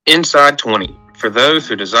Inside 20, for those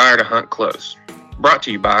who desire to hunt close. Brought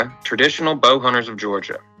to you by Traditional Bow Hunters of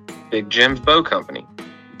Georgia, Big Jim's Bow Company,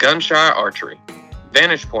 Gunshy Archery,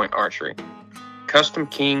 Vantage Point Archery, Custom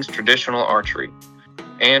Kings Traditional Archery,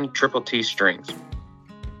 and Triple T Strings.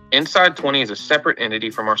 Inside 20 is a separate entity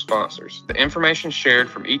from our sponsors. The information shared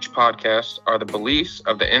from each podcast are the beliefs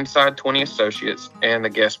of the Inside 20 associates and the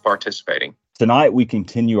guests participating. Tonight, we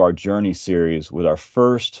continue our Journey series with our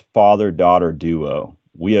first father-daughter duo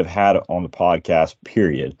we have had on the podcast,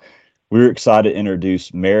 period. We're excited to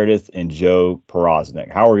introduce Meredith and Joe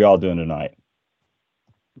Powroznik. How are y'all doing tonight?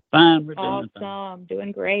 Fine. We're doing awesome.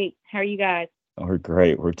 Doing great. How are you guys? Oh, we're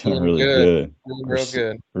great. We're doing really good. Real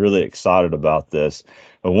good. Really excited about this.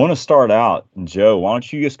 I want to start out, Joe, why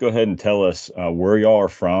don't you just go ahead and tell us where y'all are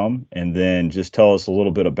from, and then just tell us a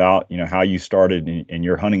little bit about, how you started in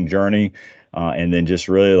your hunting journey, and then just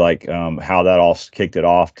really like how that all kicked it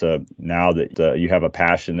off to now that you have a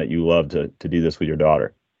passion that you love to do this with your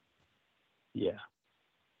daughter. Yeah.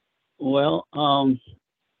 Well,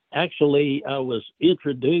 actually, I was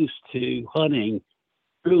introduced to hunting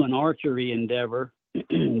through an archery endeavor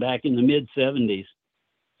back in the mid-'70s.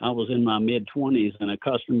 I was in my mid-20s, and a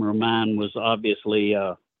customer of mine was obviously,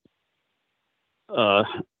 an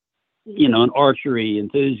archery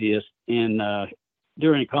enthusiast. And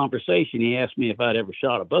during a conversation, he asked me if I'd ever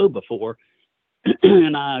shot a bow before,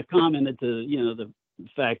 and I commented to the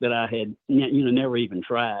fact that I had never even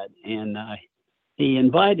tried. And he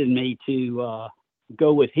invited me to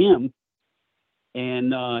go with him,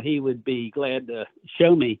 and he would be glad to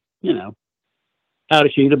show me, how to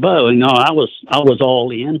shoot a bow. And I was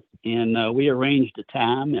all in, and we arranged a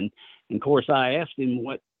time. And of course, I asked him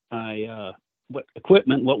what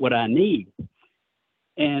equipment, what would I need.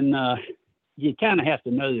 And you kind of have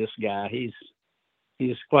to know this guy.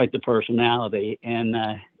 He's quite the personality. And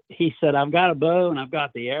he said, "I've got a bow and I've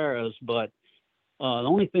got the arrows, but the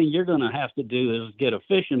only thing you're going to have to do is get a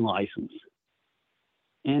fishing license."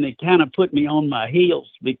 And it kind of put me on my heels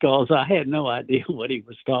because I had no idea what he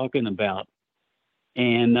was talking about.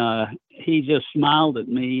 And he just smiled at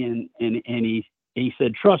me and he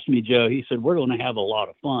said, "Trust me, Joe." He said, "We're going to have a lot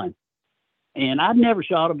of fun." And I'd never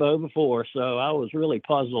shot a bow before, so I was really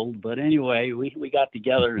puzzled. But anyway, we got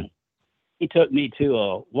together, and he took me to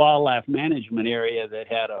a wildlife management area that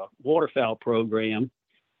had a waterfowl program.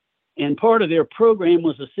 And part of their program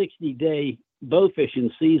was a 60-day bow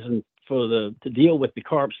fishing season to deal with the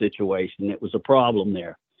carp situation. It was a problem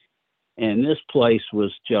there. And this place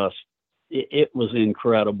was just, it was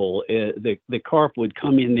incredible. The carp would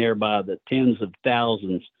come in there by the tens of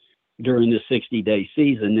thousands during the 60-day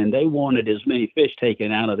season, and they wanted as many fish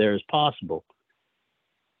taken out of there as possible.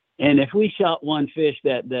 And if we shot one fish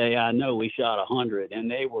that day, I know we shot 100, and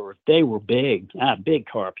they were big, big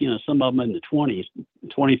carp, some of them in the 20s,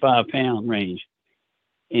 25-pound range.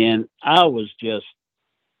 And I was just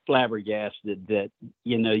flabbergasted that,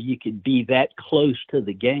 you could be that close to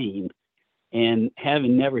the game, and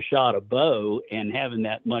having never shot a bow and having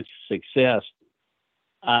that much success,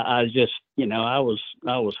 I just, I was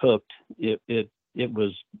hooked. It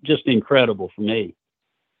was just incredible for me.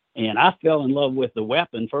 And I fell in love with the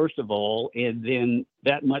weapon, first of all, and then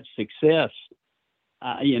that much success.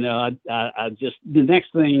 I just, the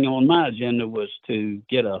next thing on my agenda was to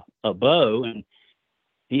get a bow, and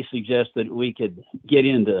he suggested we could get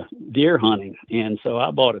into deer hunting. And so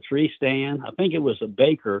I bought a tree stand. I think it was a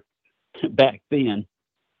Baker back then.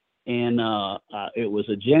 And it was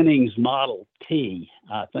a Jennings Model T.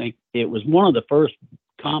 I think it was one of the first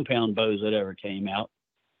compound bows that ever came out.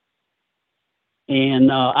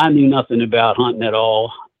 And I knew nothing about hunting at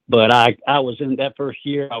all. But I was in that first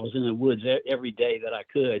year, I was in the woods every day that I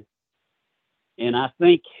could. And I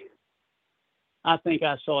think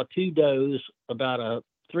I saw two does about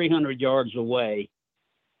 300 yards away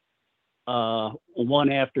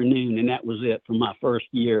one afternoon, and that was it for my first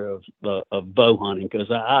year of bow hunting, because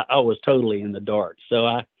I was totally in the dark. So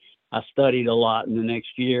I studied a lot, and the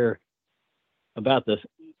next year, about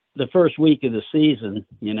the first week of the season,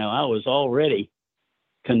 I was already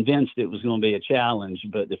convinced it was going to be a challenge.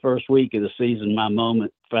 But the first week of the season, my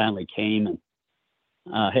moment finally came, and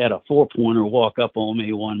I had a 4-pointer walk up on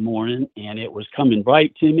me one morning, and it was coming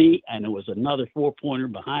right to me, and there was another 4-pointer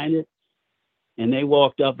behind it. And they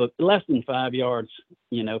walked up less than 5 yards,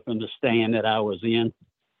 from the stand that I was in.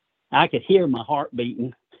 I could hear my heart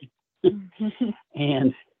beating.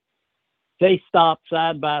 And they stopped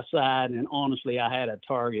side by side. And honestly, I had a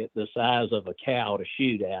target the size of a cow to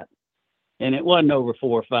shoot at. And it wasn't over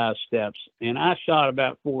 4 or 5 steps. And I shot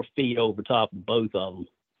about 4 feet over top of both of them.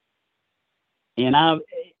 And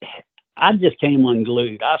I just came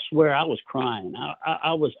unglued. I swear I was crying.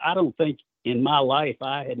 I don't think in my life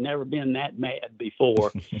I had never been that mad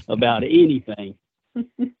before about anything.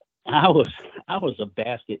 I was a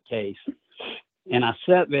basket case. And I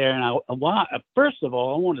sat there and first of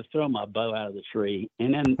all, I wanted to throw my bow out of the tree.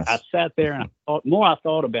 And then I sat there and I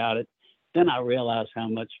thought about it, then I realized how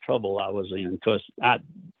much trouble I was in, because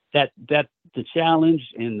the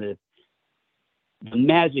challenge and the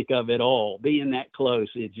magic of it all, being that close,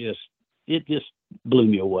 it just blew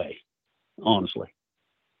me away, honestly.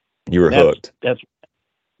 You were hooked.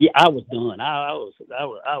 Yeah, I was done. I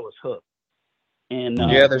was hooked. And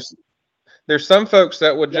yeah, there's some folks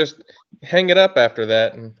that would just hang it up after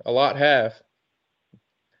that, and a lot have.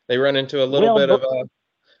 They run into a little bit of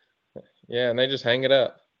and they just hang it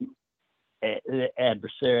up.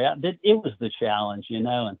 Adversary. It was the challenge,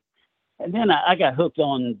 and then I got hooked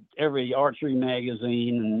on every archery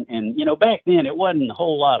magazine, and back then it wasn't a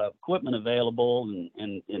whole lot of equipment available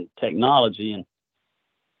and technology, and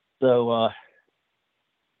so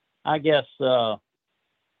I guess I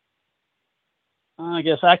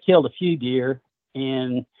killed a few deer,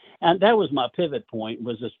 and that was my pivot point,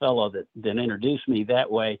 was this fellow that introduced me that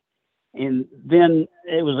way. And then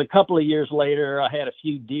it was a couple of years later, I had a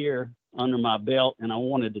few deer under my belt, and I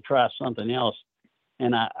wanted to try something else.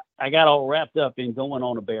 And I got all wrapped up in going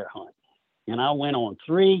on a bear hunt. And I went on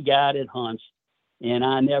 3 guided hunts, and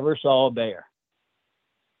I never saw a bear.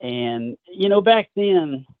 And, back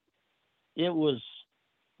then it was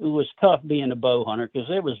tough being a bow hunter, because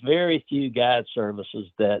there was very few guide services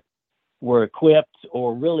that were equipped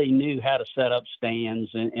or really knew how to set up stands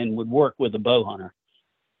and would work with a bow hunter.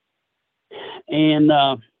 And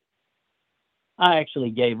I actually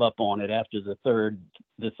gave up on it after the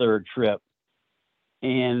third trip.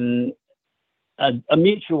 And a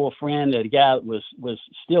mutual friend, a guy that was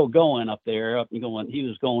still going up there, he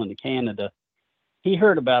was going to Canada. He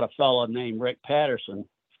heard about a fellow named Rick Patterson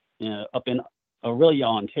up in Orillia,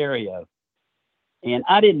 Ontario. And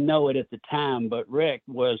I didn't know it at the time, but Rick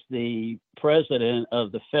was the president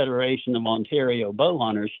of the Federation of Ontario Bow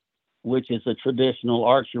Hunters, which is a traditional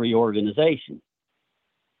archery organization.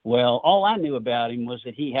 Well, all I knew about him was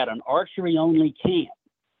that he had an archery-only camp,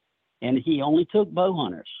 and he only took bow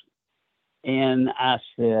hunters. And I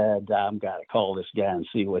said, I've got to call this guy and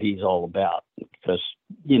see what he's all about, because,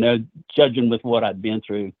 judging with what I'd been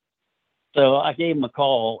through. So I gave him a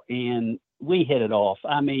call, and we hit it off.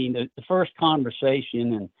 I mean, the first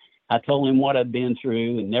conversation, and I told him what I'd been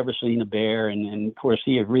through and never seen a bear. And of course,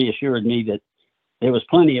 he had reassured me that there was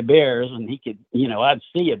plenty of bears, and he could, I'd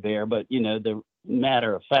see a bear, but, the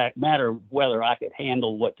matter of whether I could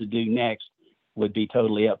handle what to do next would be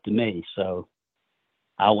totally up to me. So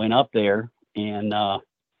I went up there, and I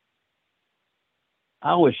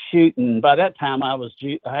was shooting. By that time, I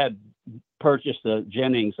had purchased a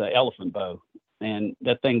Jennings elephant bow, and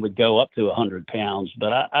that thing would go up to 100 pounds,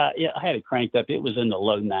 but I had it cranked up. It was in the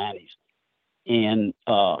low 90s. And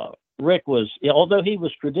Rick was, although he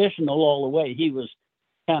was traditional all the way, he was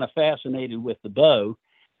kind of fascinated with the bow.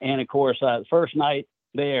 And of course, the first night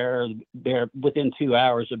there, within 2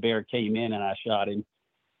 hours, a bear came in and I shot him.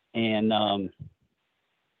 And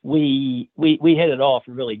we hit it off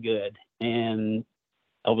really good. And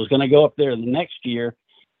I was going to go up there the next year,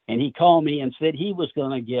 and he called me and said he was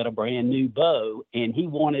going to get a brand new bow, and he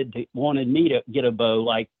wanted me to get a bow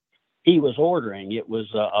like he was ordering. It was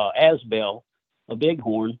Asbel, a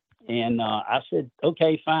bighorn. And I said,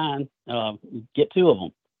 okay, fine, get 2 of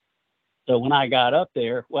them. So when I got up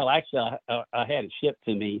there, well, actually, I had it shipped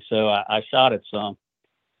to me, so I shot it some.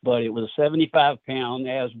 But it was a 75-pound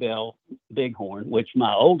Asbel bighorn, which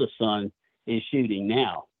my oldest son is shooting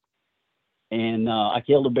now. And I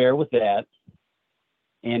killed a bear with that.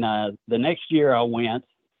 And the next year I went,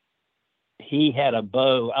 he had a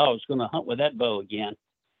bow. I was going to hunt with that bow again.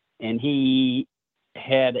 And he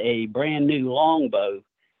had a brand new longbow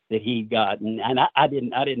that he'd gotten, and I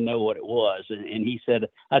didn't know what it was. And he said,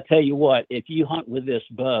 I tell you what, if you hunt with this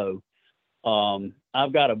bow,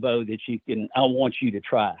 I've got a bow that I want you to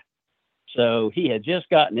try. So he had just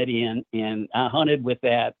gotten it in, and I hunted with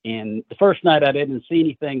that. And the first night I didn't see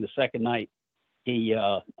anything. The second night,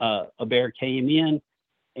 a bear came in,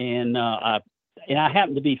 and I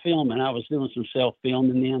happened to be filming. I was doing some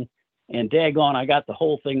self-filming then. And daggone, I got the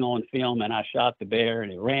whole thing on film, and I shot the bear,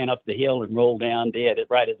 and it ran up the hill and rolled down dead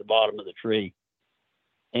right at the bottom of the tree.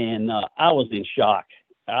 And I was in shock.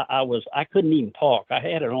 I couldn't even talk. I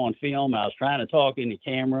had it on film. I was trying to talk in the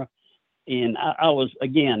camera, and I was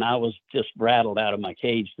just rattled out of my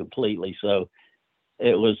cage completely. So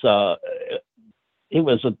it was it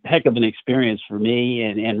was a heck of an experience for me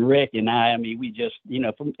and Rick and I. I mean, we just,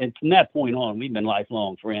 from that point on, we've been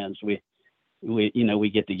lifelong friends. We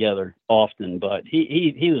get together often, but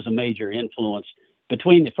he was a major influence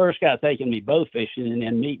between the first guy taking me bow fishing and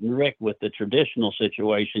then meeting Rick with the traditional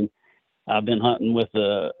situation. I've been hunting with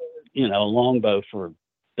a longbow for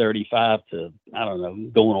 35 to, I don't know,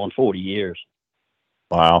 going on 40 years.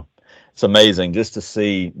 Wow. It's amazing just to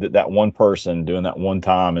see that one person doing that one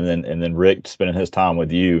time, and then Rick spending his time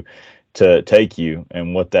with you to take you,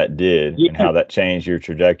 and what that did and how that changed your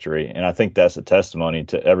trajectory. And I think that's a testimony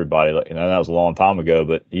to everybody. Like, that was a long time ago,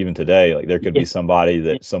 but even today, like, there could be somebody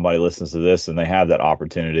listens to this and they have that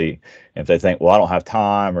opportunity. And if they think, well, I don't have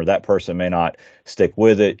time, or that person may not stick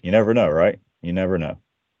with it, you never know, right? You never know.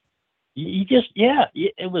 You just,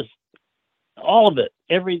 it was all of it.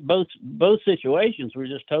 Both situations were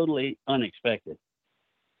just totally unexpected.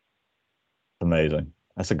 Amazing.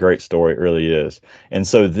 That's a great story. It really is. And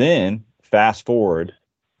so then fast forward,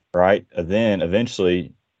 right? Then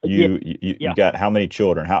eventually you got how many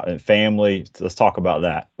children? How family? Let's talk about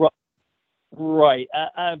that. Right.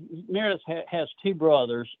 Meredith has two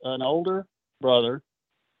brothers, an older brother,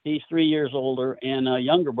 he's 3 years older, and a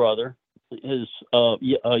younger brother is a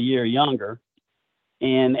year younger.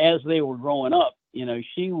 And as they were growing up,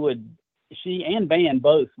 she and Van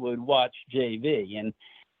both would watch JV, and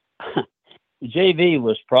JV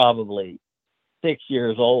was probably 6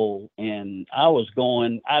 years old, and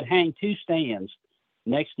I'd hang two stands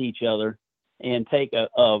next to each other and take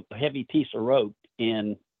a heavy piece of rope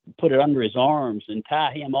and put it under his arms and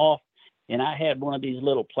tie him off. And I had one of these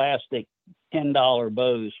little plastic $10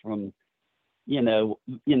 bows from,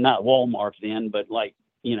 not Walmart then, but like,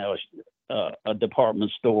 a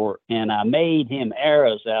department store. And I made him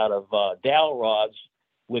arrows out of dowel rods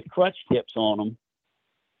with crutch tips on them.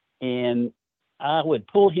 And I would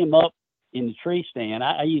pull him up in the tree stand.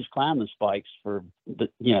 I used climbing spikes for,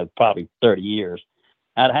 probably 30 years.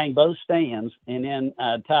 I'd hang both stands, and then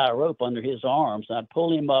I'd tie a rope under his arms. I'd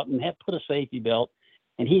pull him up and put a safety belt,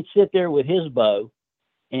 and he'd sit there with his bow.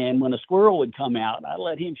 And when a squirrel would come out, I'd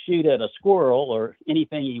let him shoot at a squirrel or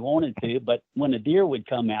anything he wanted to. But when a deer would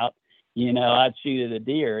come out, I'd shoot at a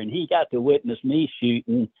deer. And he got to witness me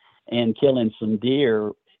shooting and killing some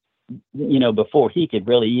deer, before he could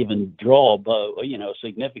really even draw a bow, a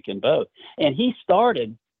significant bow. And he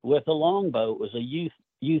started with a longbow. It was a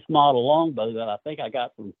youth model longbow that I think I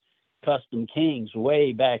got from Custom Kings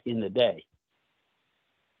way back in the day.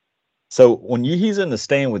 So when he's in the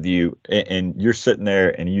stand with you and you're sitting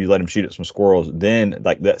there and you let him shoot at some squirrels, then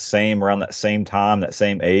like around that same time, that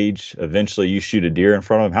same age, eventually you shoot a deer in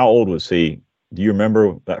front of him. How old was he? Do you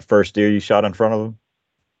remember that first deer you shot in front of him?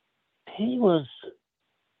 He was,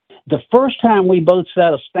 the first time we both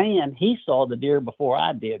set a stand, he saw the deer before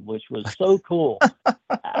I did, which was so cool.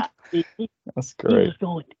 That's great. He was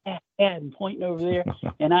going, Dad, and pointing over there.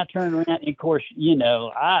 And I turned around, and of course,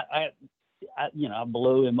 I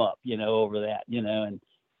blew him up, over that, and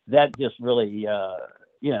that just really,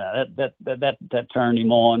 that turned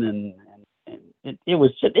him on, and it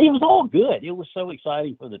was all good. It was so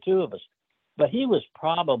exciting for the two of us. But he was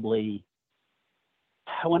probably,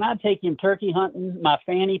 when I'd take him turkey hunting, my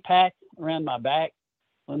fanny pack around my back,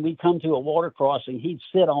 when we'd come to a water crossing, he'd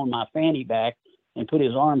sit on my fanny pack and put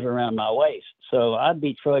his arms around my waist. So I'd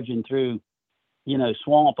be trudging through,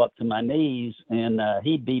 swamp up to my knees, and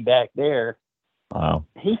he'd be back there. Wow.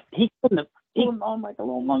 He couldn't have, on like a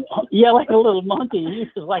little monkey. Yeah, like a little monkey. He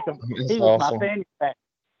was awesome. My fanny pack.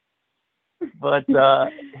 But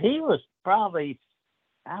he was probably,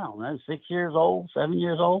 I don't know, 6 years old, 7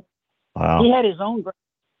 years old. Wow. He had his own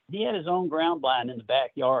ground blind in the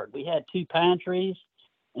backyard. We had two pine trees,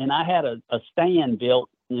 and I had a stand built,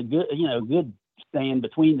 a good stand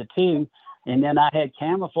between the two. And then I had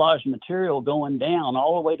camouflage material going down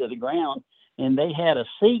all the way to the ground. And they had a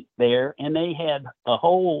seat there, and they had a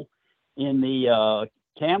hole in the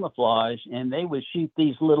camouflage, and they would shoot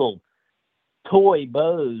these little toy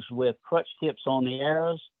bows with crutch tips on the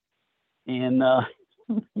arrows. And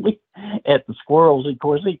at the squirrels, of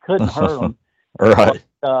course, he couldn't hurt them. Right.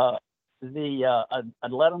 But,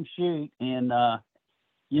 I'd let them shoot, and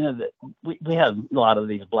we had a lot of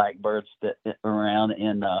these blackbirds that around,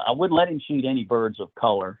 and I wouldn't let him shoot any birds of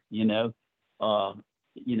color,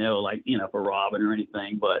 for robin or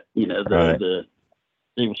anything, but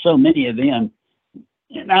there were so many of them.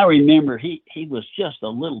 And I remember he was just a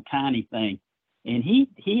little tiny thing, and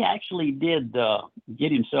he actually did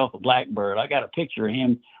get himself a blackbird. I got a picture of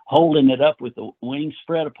him holding it up with the wings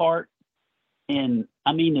spread apart, and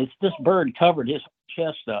I mean, this bird covered his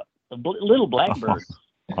chest up, a little blackbird.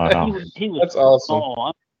 Wow. He was That's awesome.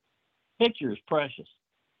 small. picture is precious.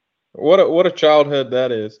 What a childhood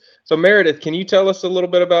that is. So Meredith, can you tell us a little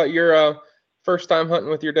bit about your first time hunting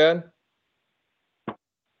with your dad?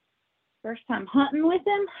 First time hunting with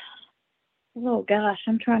him? Oh gosh,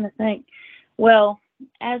 I'm trying to think. Well,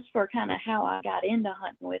 as for kind of how I got into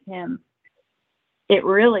hunting with him, it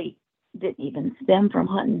really didn't even stem from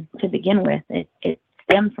hunting to begin with. It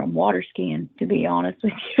stemmed from water skiing, to be honest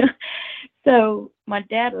with you. So my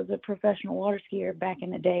dad was a professional water skier back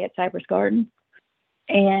in the day at Cypress Gardens.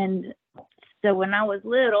 And so when I was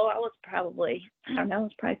little, I was probably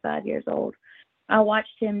 5 years old. I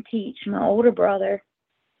watched him teach my older brother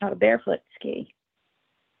how to barefoot ski.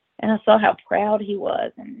 And I saw how proud he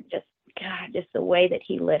was, and just the way that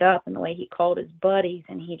he lit up and the way he called his buddies,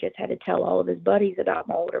 and he just had to tell all of his buddies about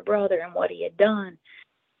my older brother and what he had done.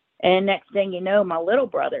 And next thing you know, my little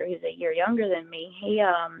brother, who's a year younger than me,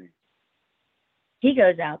 he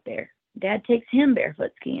goes out there. Dad takes him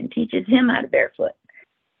barefoot skiing, teaches him how to barefoot.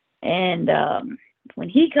 And when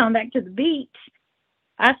he come back to the beach,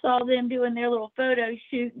 I saw them doing their little photo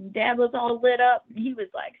shoot, and Dad was all lit up. And he was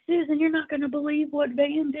like, "Susan, you're not going to believe what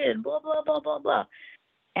Van did, blah, blah, blah, blah, blah."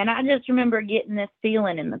 And I just remember getting this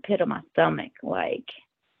feeling in the pit of my stomach, like,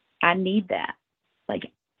 I need that.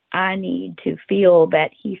 Like, I need to feel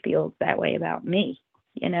that he feels that way about me,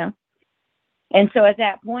 you know? And so at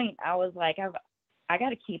that point, I was like, I got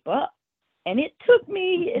to keep up. And it took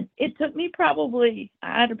me probably,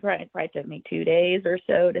 probably took me 2 days or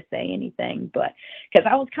so to say anything, but because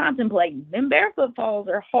I was contemplating, them barefoot falls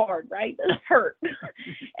are hard, right? Those hurt.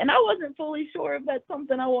 And I wasn't fully sure if that's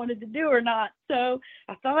something I wanted to do or not. So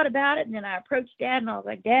I thought about it, and then I approached Dad, and I was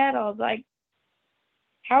like, "Dad," I was like,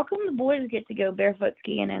 "how come the boys get to go barefoot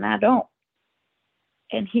skiing and I don't?"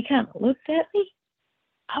 And he kind of looked at me.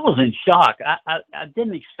 I was in shock. I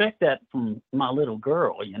didn't expect that from my little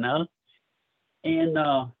girl, you know? And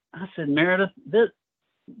I said, "Meredith, this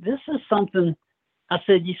is something," I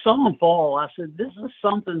said, "you saw him fall." I said, "This is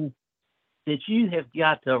something that you have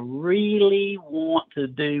got to really want to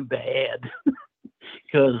do bad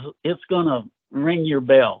because it's going to ring your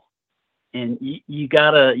bell. And you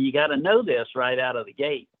gotta know this right out of the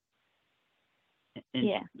gate." And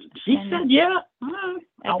yeah. she said, "Yeah,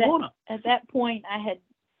 I want to." At that point, I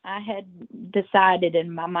had decided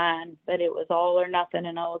in my mind that it was all or nothing,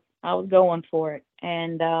 and I was going for it.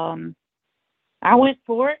 And I went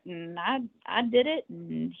for it, and I did it,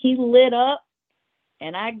 and he lit up,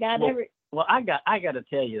 and I got Well, I got to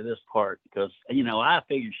tell you this part, because, you know, I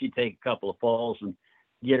figured she'd take a couple of falls and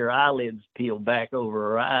get her eyelids peeled back over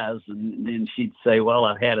her eyes, and then she'd say, "Well,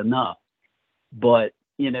 I've had enough." But,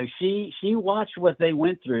 you know, she watched what they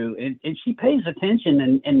went through, and she pays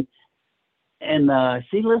attention, and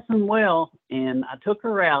she listened well. And I took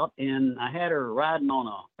her out, and I had her riding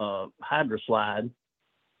on a hydro slide,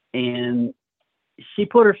 and she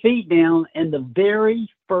put her feet down, and the very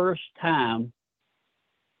first time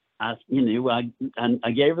I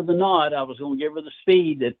gave her the nod. I was going to give her the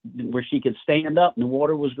speed where she could stand up and the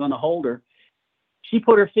water was going to hold her. She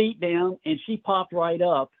put her feet down, and she popped right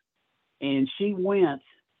up, and she went.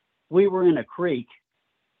 We were in a creek,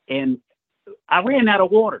 and I ran out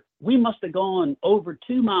of water. We must have gone over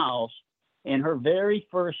 2 miles, and her very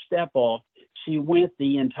first step off, she went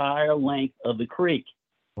the entire length of the creek.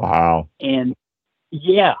 Wow. And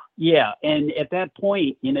yeah. And at that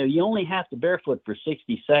point, you know, you only have to barefoot for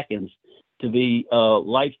 60 seconds to be a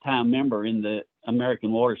lifetime member in the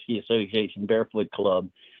American Water Ski Association Barefoot Club.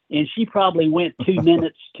 And she probably went 2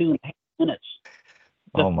 minutes, 2.5 minutes.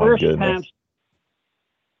 The Oh my first goodness. time,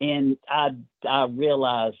 and I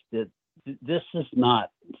realized that this is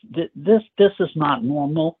not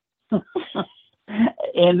normal.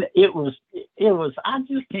 And it was, I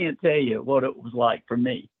just can't tell you what it was like for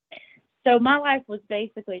me. So my life was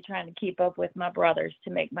basically trying to keep up with my brothers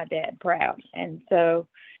to make my dad proud. And so,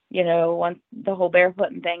 you know, once the whole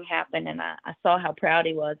barefooting thing happened and I saw how proud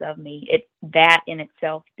he was of me, that in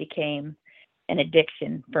itself became an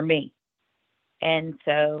addiction for me. And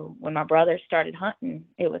so when my brothers started hunting,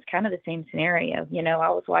 it was kind of the same scenario. You know, I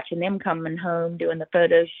was watching them coming home doing the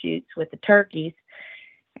photo shoots with the turkeys.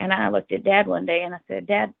 And I looked at Dad one day and I said,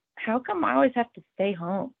 "Dad, how come I always have to stay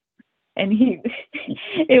home?" And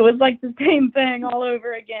it was like the same thing all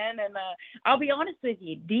over again. And I'll be honest with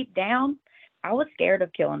you, deep down, I was scared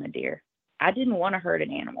of killing a deer. I didn't want to hurt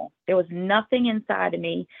an animal. There was nothing inside of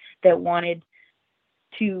me that wanted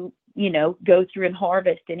to, you know, go through and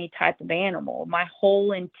harvest any type of animal. My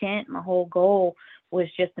whole intent, my whole goal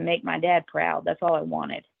was just to make my dad proud. That's all I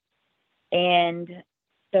wanted. And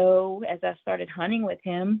so as I started hunting with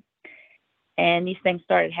him, And these things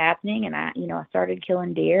started happening, and I started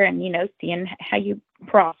killing deer and, seeing how you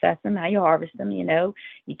process them, how you harvest them, you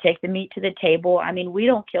take the meat to the table. I mean, we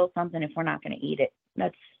don't kill something if we're not going to eat it.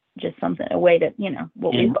 That's just a way that,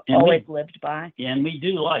 what we've always lived by. Yeah, and we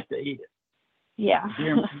do like to eat it. Yeah.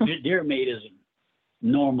 Deer meat is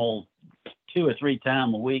normal 2 or 3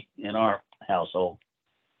 times a week in our household.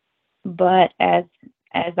 But as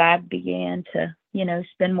I began to,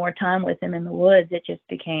 spend more time with him in the woods, it just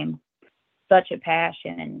became such a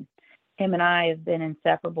passion, and him and I have been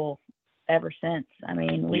inseparable ever since. I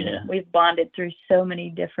mean, we've bonded through so many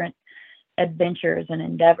different adventures and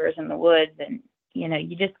endeavors in the woods, and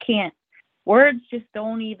you just can't. Words just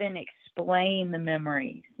don't even explain the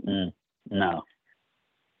memories. No.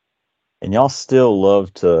 And y'all still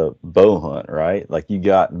love to bow hunt, right? Like, you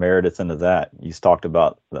got Meredith into that. You talked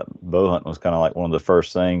about that bow hunting was kind of like one of the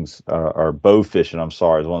first things, or bow fishing, I'm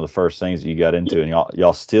sorry, is one of the first things that you got into, and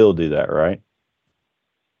y'all still do that, right?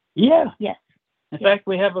 Yeah. Yes. In fact,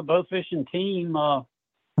 we have a bow fishing team.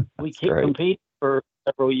 We keep competing for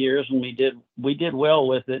several years, and we did well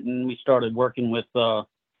with it, and we started working with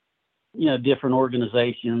different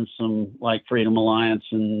organizations, some like Freedom Alliance,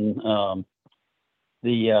 and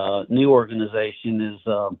the new organization is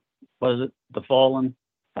what is it? The Fallen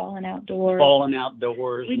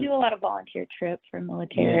Outdoors. We do a lot of volunteer trips for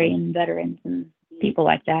military and veterans and people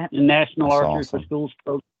like that. And National That's Archery awesome. for Schools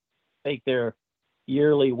program take their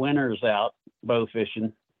yearly winners out bow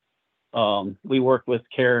fishing. We work with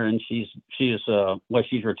Karen. She's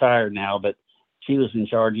retired now, but she was in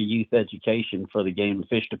charge of youth education for the Game and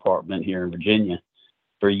Fish Department here in Virginia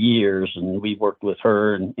for years, and we worked with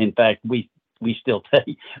her. And in fact, we still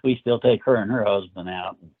take her and her husband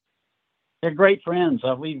out. They're great friends.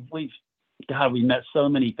 We met so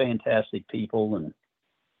many fantastic people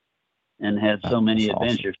and had so many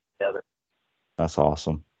adventures together. That's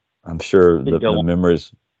awesome. I'm sure the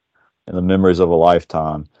memories of a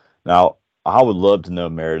lifetime. Now, I would love to know,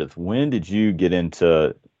 Meredith, when did you get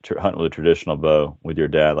into hunting with a traditional bow with your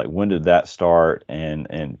dad? Like, when did that start?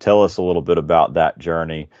 And tell us a little bit about that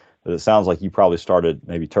journey. It sounds like you probably started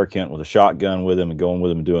maybe turkey hunting with a shotgun with him and going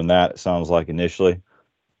with him and doing that. It sounds like initially.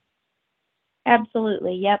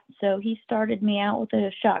 Absolutely. Yep. So he started me out with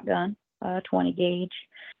a shotgun, 20 gauge.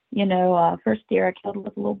 First deer I killed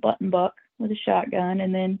with a little button buck with a shotgun,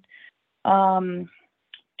 and then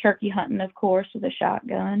turkey hunting, of course, with a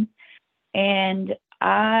shotgun. And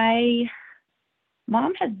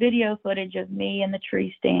Mom has video footage of me in the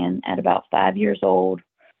tree stand at about 5 years old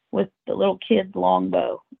with the little kid's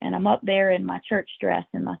longbow. And I'm up there in my church dress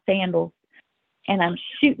and my sandals, and I'm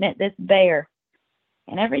shooting at this bear.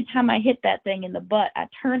 And every time I hit that thing in the butt, I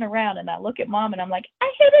turn around and I look at Mom and I'm like,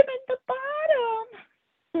 I hit him in the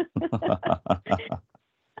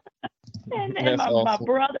bottom. and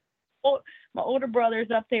my older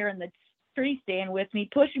brother's up there in the tree stand with me,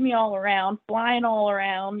 pushing me all around, flying all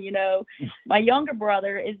around. My younger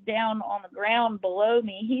brother is down on the ground below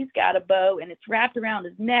me. He's got a bow and it's wrapped around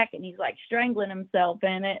his neck and he's like strangling himself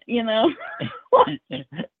in it. It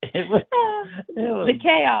was the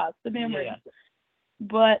chaos, the memory. Yeah.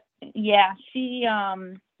 But yeah, he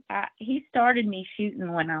started me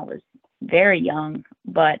shooting when I was very young,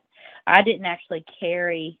 but I didn't actually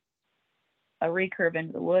carry a recurve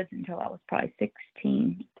into the woods until I was probably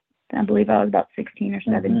 16. I believe I was about 16 or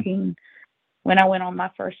 17 when I went on my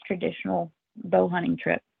first traditional bow hunting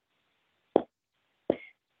trip.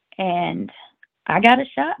 And I got a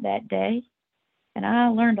shot that day, and I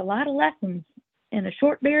learned a lot of lessons in a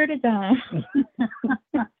short period of time.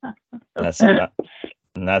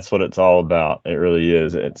 That's what it's all about. It really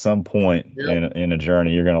is. At some point in a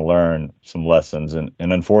journey, you're going to learn some lessons, and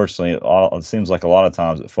unfortunately, it seems like a lot of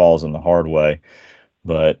times it falls in the hard way.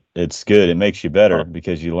 But it's good. It makes you better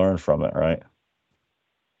because you learn from it, right?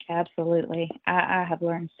 Absolutely. I have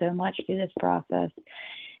learned so much through this process,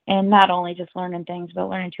 and not only just learning things, but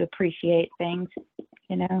learning to appreciate things.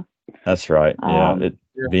 That's right. Yeah,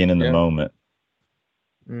 being in the moment.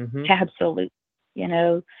 Mm-hmm. Absolutely.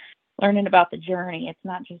 Learning about the journey. It's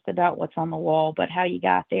not just about what's on the wall, but how you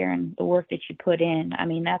got there and the work that you put in. I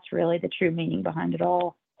mean, that's really the true meaning behind it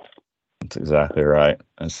all. That's exactly right.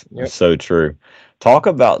 That's so true. Talk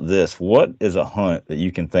about this. What is a hunt that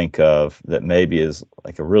you can think of that maybe is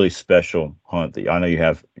like a really special hunt that I know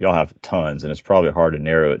y'all have tons, and it's probably hard to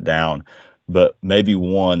narrow it down, but maybe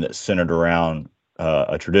one that's centered around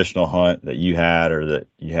a traditional hunt that you had or that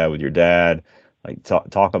you had with your dad. Like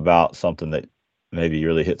talk about something that maybe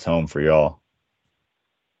really hits home for y'all.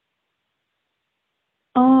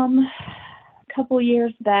 A couple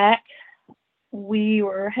years back, we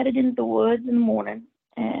were headed into the woods in the morning,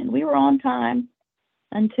 and we were on time.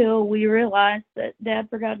 until we realized that Dad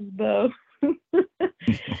forgot his bow.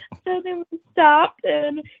 So then we stopped,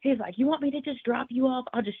 and he's like, you want me to just drop you off?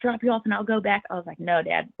 I'll just drop you off and I'll go back. I was like, no,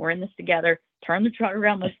 Dad, we're in this together. Turn the truck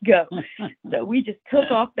around. Let's go. So we just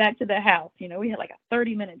took off back to the house. You know, we had like a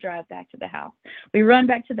 30-minute drive back to the house. We run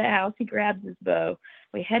back to the house. He grabs his bow.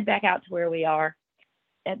 We head back out to where we are.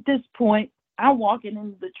 At this point, I'm walking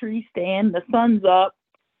into the tree stand. The sun's up.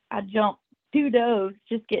 I jump 2 does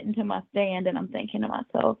just getting to my stand, and I'm thinking to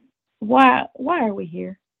myself, why are we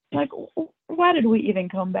here? Like, why did we even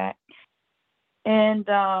come back? And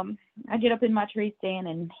I get up in my tree stand,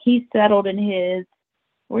 and he's settled in his.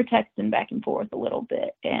 We're texting back and forth a little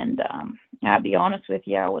bit. And I'll be honest with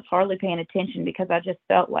you, I was hardly paying attention because I just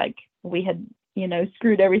felt like we had, you know,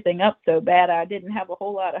 screwed everything up so bad. I didn't have a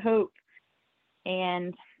whole lot of hope.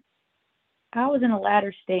 And I was in a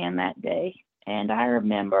ladder stand that day. And I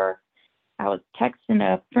remember I was texting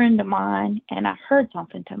a friend of mine, and I heard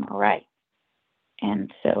something to my right.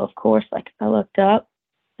 And so, of course, like, I looked up,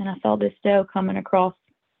 and I saw this doe coming across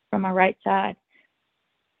from my right side.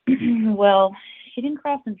 Well, she didn't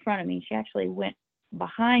cross in front of me. She actually went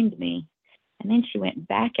behind me, and then she went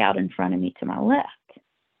back out in front of me to my left.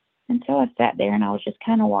 And so I sat there, and I was just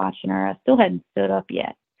kind of watching her. I still hadn't stood up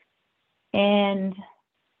yet. And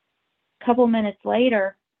a couple minutes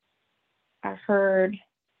later, I heard,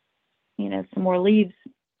 you know, some more leaves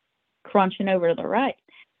crunching over to the right.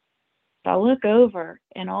 So I look over,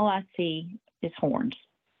 and all I see is horns.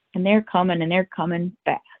 And they're coming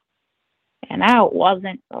fast. And I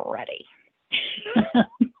wasn't ready.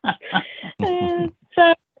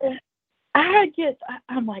 So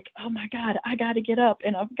I'm like, oh my God, I got to get up.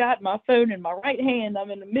 And I've got my phone in my right hand.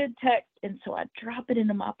 I'm in the mid-text. And so I drop it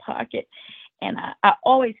into my pocket. And I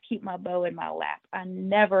always keep my bow in my lap. I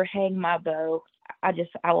never hang my bow.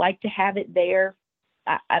 I like to have it there.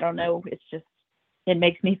 I don't know. It's just, it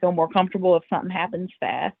makes me feel more comfortable if something happens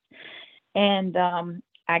fast. And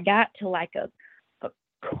I got to like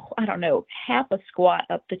I don't know, half a squat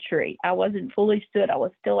up the tree. I wasn't fully stood. I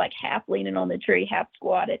was still like half leaning on the tree, half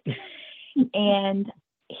squatted. And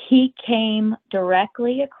he came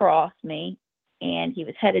directly across me, and he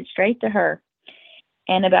was headed straight to her.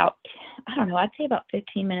 And about, I don't know, I'd say about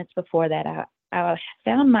 15 minutes before that, I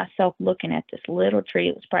found myself looking at this little tree.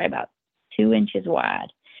 It was probably about 2 inches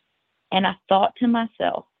wide. And I thought to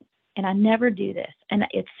myself, and I never do this, and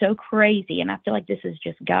it's so crazy, and I feel like this is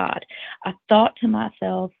just God. I thought to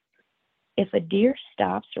myself, if a deer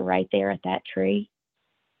stops right there at that tree,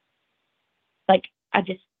 like,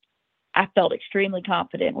 I felt extremely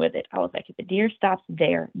confident with it. I was like, if a deer stops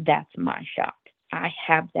there, that's my shot. I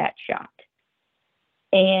have that shot.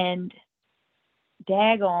 And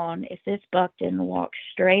daggone, if this buck didn't walk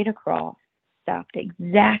straight across, stopped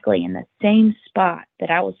exactly in the same spot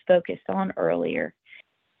that I was focused on earlier,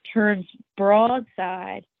 turns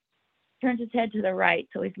broadside, turns his head to the right,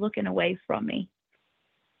 so he's looking away from me.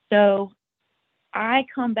 So I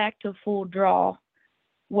come back to full draw.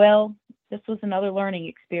 Well, this was another learning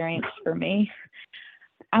experience for me.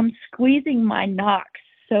 I'm squeezing my nock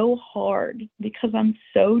so hard because I'm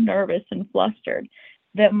so nervous and flustered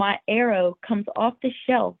that my arrow comes off the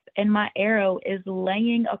shelf, and my arrow is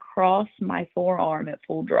laying across my forearm at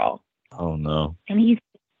full draw. Oh, no.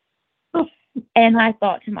 And I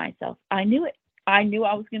thought to myself, I knew it. I knew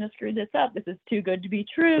I was going to screw this up. This is too good to be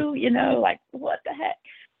true. You know, like, what the heck?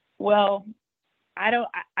 Well, I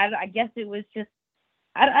guess it was just,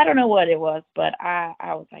 I don't know what it was, but I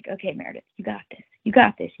was like, okay, Meredith, you got this. You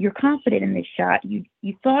got this. You're confident in this shot. You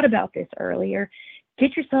thought about this earlier.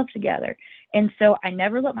 Get yourself together. And so I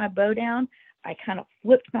never let my bow down. I kind of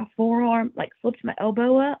flipped my forearm, like flipped my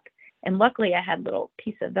elbow up. And luckily I had a little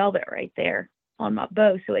piece of velvet right there on my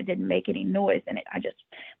bow, so it didn't make any noise. And I just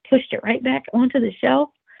pushed it right back onto the shelf,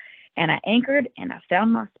 and I anchored, and I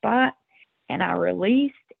found my spot, and I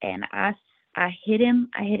released, and I hit him.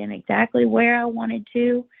 I hit him exactly where I wanted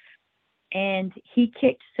to. And he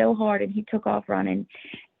kicked so hard, and he took off running.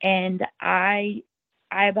 And I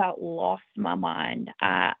about lost my mind.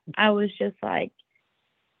 I was just like,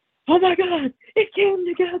 oh my God, it came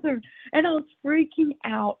together. And I was freaking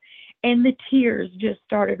out, and the tears just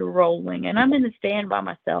started rolling. And I'm in the stand by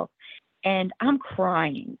myself, and I'm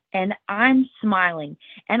crying, and I'm smiling,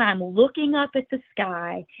 and I'm looking up at the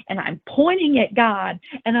sky, and I'm pointing at God,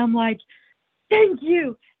 and I'm like, thank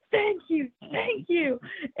you, thank you, thank you.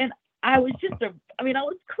 And I was just I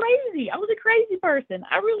was crazy. I was a crazy person.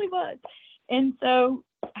 I really was. And so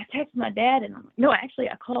I texted my dad, and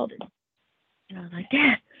I called him, and I was like,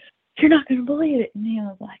 Dad, you're not going to believe it. And he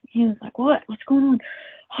was like, what's going on?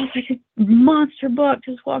 I was like, a monster buck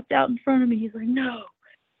just walked out in front of me. He's like, no,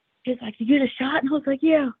 he's like, "You get a shot?" And I was like,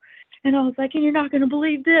 "Yeah." And I was like, "And you're not going to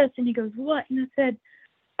believe this." And he goes, "What?" And I said,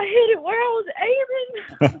 "I hit it where I was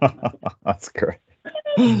aiming." That's great.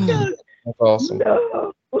 That's awesome.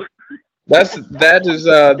 No. That is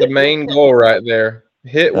the main goal right there.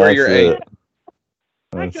 Hit where you're aiming.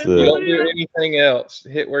 That's I You it. don't do anything else.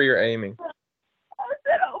 Hit where you're aiming. I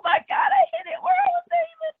said, "Oh my God, I hit it where I was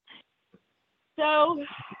aiming."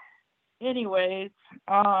 So, anyways,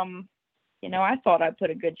 I thought I put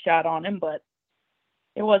a good shot on him, but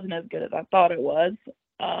it wasn't as good as I thought it was.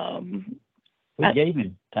 We gave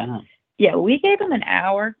him time. Yeah, we gave him an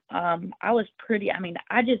hour.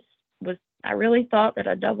 I really thought that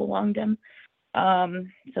I double lunged him.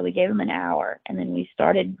 So we gave him an hour, and then we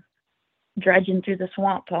started dredging through the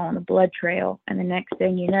swamp following the blood trail. And the next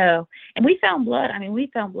thing you know, and we found blood. We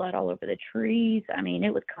found blood all over the trees.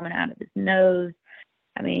 It was coming out of his nose.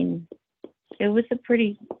 It was a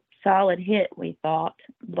pretty solid hit, we thought,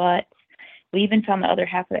 but we even found the other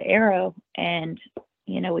half of the arrow, and,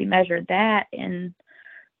 we measured that and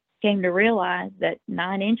came to realize that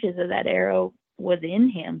 9 inches of that arrow was in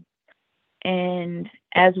him. And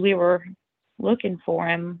as we were looking for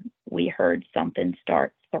him, we heard something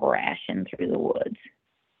start thrashing through the woods.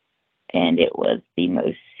 And it was the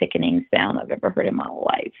most sickening sound I've ever heard in my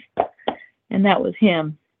life. And that was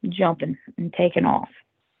him jumping and taking off.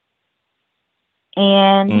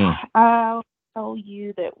 And I'll tell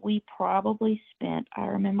you that we probably spent, I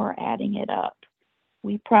remember adding it up,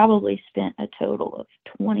 we probably spent a total of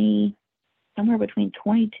somewhere between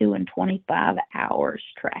 22 and 25 hours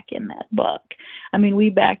tracking that buck. We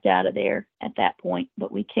backed out of there at that point,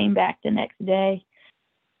 but we came back the next day,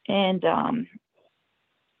 and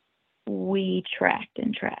we tracked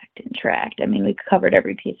and tracked and tracked. We covered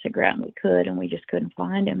every piece of ground we could, and we just couldn't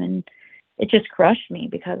find him. And it just crushed me,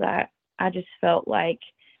 because I just felt like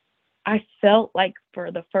for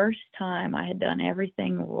the first time I had done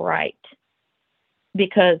everything right,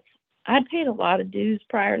 because I'd paid a lot of dues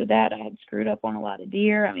prior to that. I had screwed up on a lot of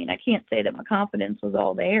deer. I can't say that my confidence was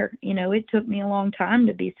all there. It took me a long time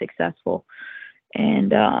to be successful.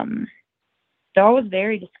 And so I was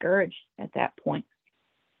very discouraged at that point.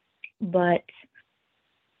 But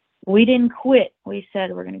we didn't quit. We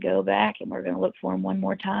said we're going to go back and we're going to look for him one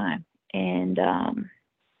more time. And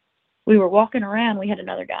we were walking around. We had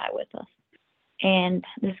another guy with us. And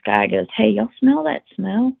this guy goes, "Hey, y'all smell that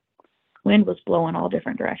smell?" Wind was blowing all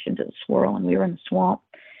different directions. It was swirling. We were in the swamp.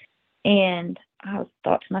 And I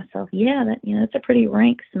thought to myself, yeah, it's a pretty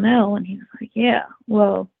rank smell. And he was like, yeah.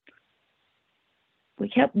 Well,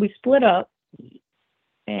 we split up,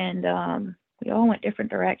 and we all went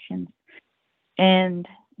different directions. And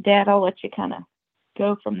Dad, I'll let you kind of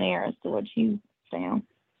go from there as to what you found.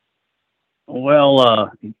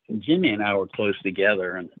 Well, Jimmy and I were close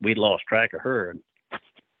together, and we lost track of her. And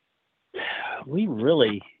we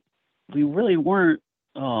really weren't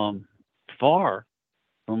far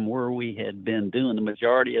from where we had been doing the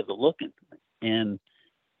majority of the looking. And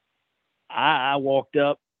I walked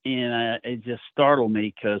up, and it just startled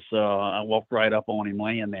me, because I walked right up on him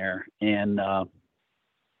laying there. And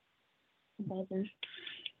Buzzers.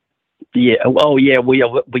 yeah, oh yeah, we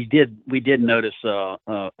did notice a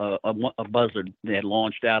buzzard that had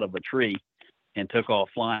launched out of a tree and took off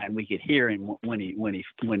flying. We could hear him when he lit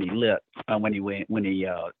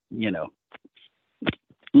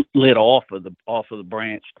off of the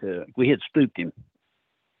branch. We had spooked him,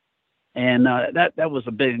 and that was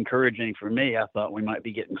a bit encouraging for me. I thought we might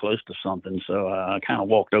be getting close to something, so I kind of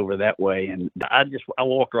walked over that way, and I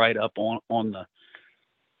walked right up on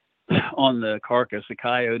the carcass. The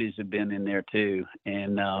coyotes had been in there too,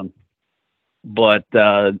 and but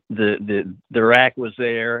the rack was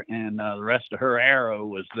there, and the rest of her arrow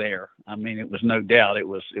was there. It was no doubt it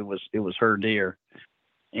was her deer,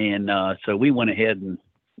 and so we went ahead and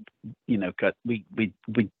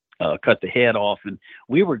cut the head off, and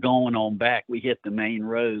we were going on back. We hit the main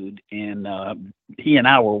road, and he and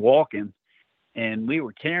I were walking, and we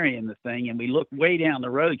were carrying the thing, and we looked way down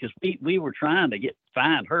the road, because we were trying to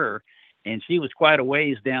find her, and she was quite a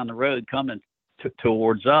ways down the road coming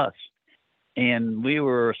towards us, and we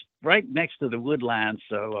were right next to the wood line.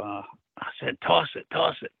 So I said, toss it.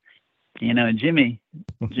 And Jimmy,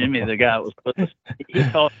 the guy that was with us, he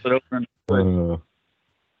tossed it over in the wood.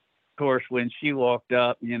 Of course, when she walked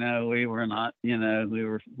up, we were not, we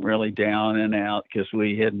were really down and out, because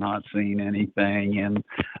we had not seen anything, and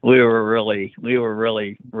we were really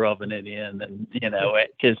rubbing it in, and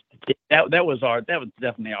because that was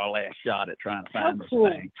definitely our last shot at trying to find this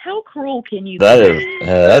thing. How cruel can you That be?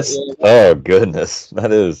 is, oh goodness,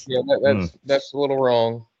 that is. Yeah, that's a little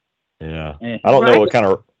wrong. Yeah, I don't know what kind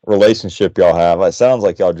of relationship y'all have. It sounds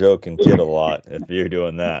like y'all joke and kid a lot if you're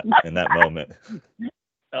doing that in that moment.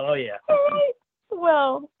 Oh yeah.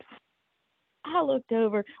 Well, I looked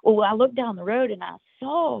over. Well, I looked down the road and I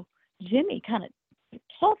saw Jimmy kind of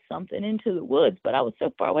toss something into the woods, but I was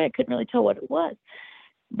so far away I couldn't really tell what it was.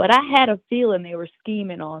 But I had a feeling they were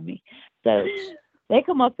scheming on me. So they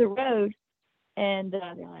come up the road and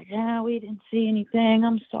they're like, "Yeah, we didn't see anything.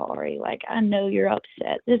 I'm sorry. Like, I know you're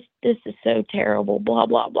upset. This is so terrible. Blah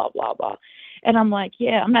blah blah blah blah." And I'm like,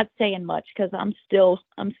 "Yeah, I'm not saying much because I'm still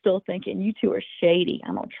thinking you two are shady.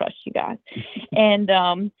 I don't trust you guys." And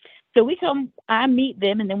so I meet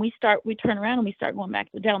them, and then we turn around and we start going back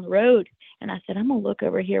down the road. And I said, "I'm gonna look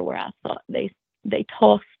over here where I thought they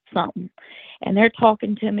tossed something." And they're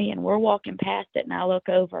talking to me, and we're walking past it, and I look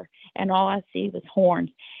over, and all I see was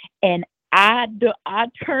horns. And I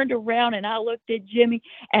turned around and I looked at Jimmy,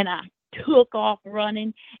 and I took off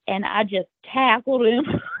running, and I just tackled him.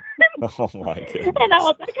 Oh my goodness. And I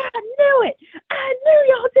was like, "I knew it! I knew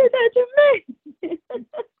y'all did that to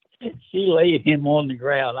me." She laid him on the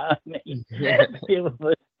ground. I mean, it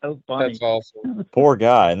was so funny. That's awesome. Poor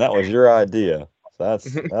guy, and that was your idea.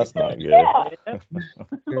 That's not good. Yeah.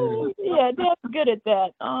 Yeah, Dad's good at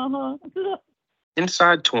that.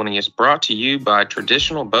 Inside 20 is brought to you by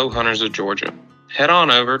Traditional Bow Hunters of Georgia. Head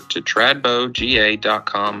on over to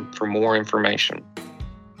tradbowga.com for more information.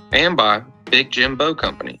 And by Big Jim Bow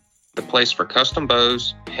Company, the place for custom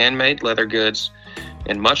bows, handmade leather goods,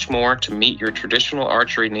 and much more to meet your traditional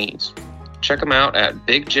archery needs. Check them out at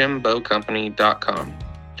bigjimbowcompany.com.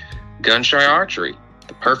 Gunshy Archery,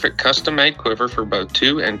 the perfect custom-made quiver for both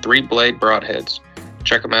 2 and 3 blade broadheads.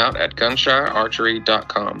 Check them out at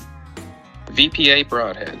gunshyarchery.com. VPA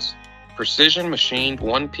Broadheads, precision machined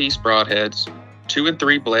one-piece broadheads, 2 and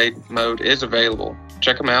 3 blade mode is available.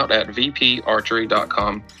 Check them out at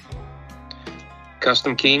vparchery.com.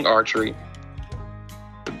 Custom King Archery,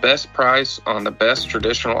 the best price on the best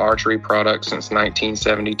traditional archery products since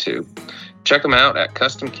 1972. Check them out at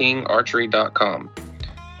customkingarchery.com.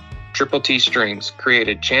 Triple T Strings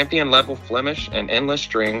created champion-level Flemish and endless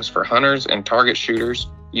strings for hunters and target shooters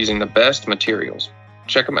using the best materials.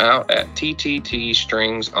 Check them out at TTT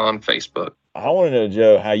Strings on Facebook. I want to know,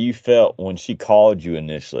 Joe, how you felt when she called you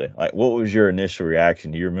initially. Like, what was your initial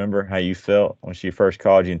reaction? Do you remember how you felt when she first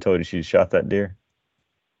called you and told you she shot that deer?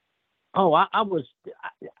 Oh, I was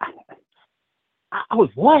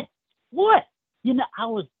what? You know, I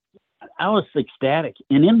was ecstatic.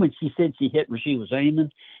 And then when she said she hit where she was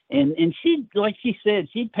aiming, and she, like she said,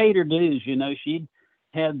 she'd paid her dues. You know, she'd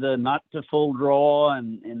had the not to full draw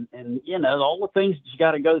and you know, all the things that you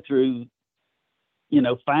got to go through, you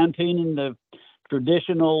know, fine tuning the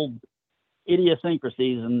traditional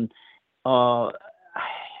idiosyncrasies. And God,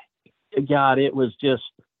 it was just,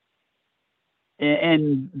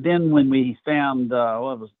 and then when we found,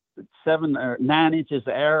 what was it, 7 or 9 inches of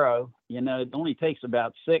arrow, you know, it only takes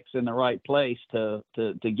about 6 in the right place to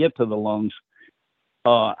get to the lungs.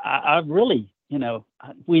 I really, you know,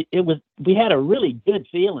 we had a really good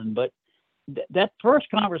feeling, but that first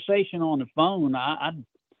conversation on the phone, I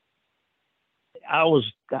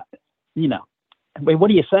was, you know, I mean, what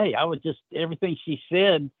do you say? I was just, everything she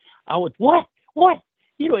said, I was, what?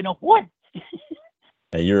 You don't know what?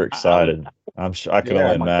 Hey, you're excited. I'm sure. I can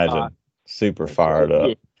only imagine. God. Super fired up.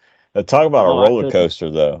 Yeah. Talk about a Oh, roller coaster,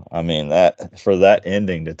 though. I mean, that for that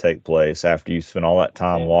ending to take place after you spent all that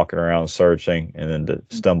time walking around searching and then to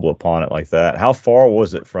stumble upon it like that. How far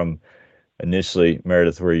was it from initially,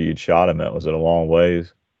 Meredith, where you'd shot him at? Was it a long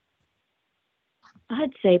ways?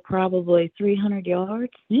 I'd say probably 300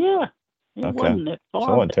 yards. Yeah. It Okay. wasn't that far.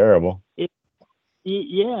 So it wasn't terrible.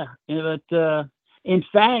 Yeah. But in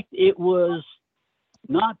fact, it was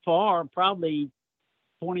not far, probably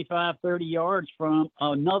 25, 30 yards from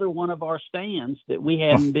another one of our stands that we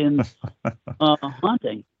hadn't been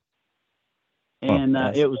hunting. And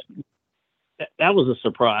it was, that was a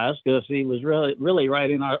surprise because he was really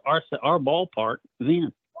right in our ballpark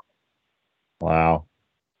then. Wow.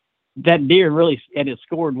 That deer really, and it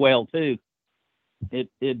scored well too. It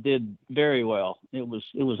did very well. It was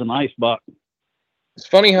a nice buck. It's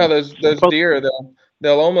funny how those deer,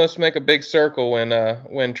 they'll almost make a big circle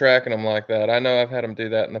when tracking them like that. I know I've had them do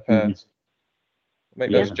that in the past.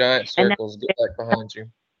 Make those giant circles get back behind you.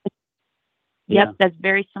 Yep, that's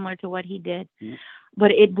very similar to what he did. Yeah.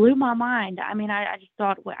 But it blew my mind. I mean, I just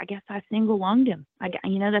thought, well, I guess I single lunged him.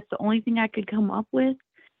 You know, that's the only thing I could come up with.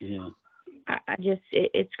 Yeah.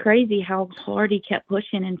 It's crazy how hard he kept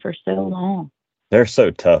pushing and for so long. They're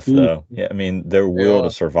so tough, though. Yeah, I mean, their will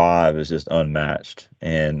to survive is just unmatched.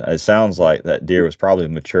 And it sounds like that deer was probably a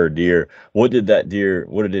mature deer. What did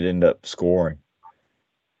it end up scoring?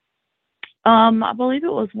 I believe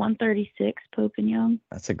it was 136 Pope and Young.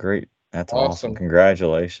 That's awesome. Awesome.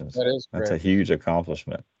 Congratulations. That is That's a great. huge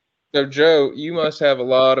accomplishment. So, Joe, you must have a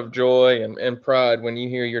lot of joy and pride when you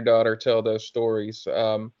hear your daughter tell those stories.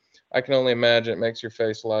 I can only imagine it makes your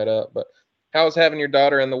face light up. But how has having your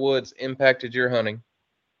daughter in the woods impacted your hunting?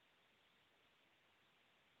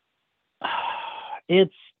 I've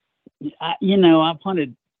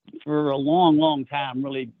hunted for a long, long time,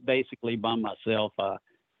 really basically by myself.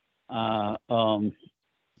 I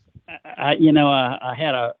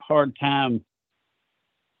had a hard time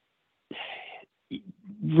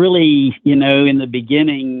really, in the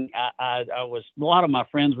beginning. I was, a lot of my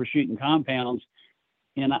friends were shooting compounds,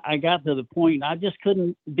 and I got to the point I just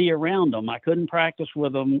couldn't be around them. I couldn't practice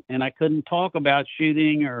with them, and I couldn't talk about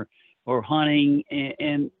shooting or hunting.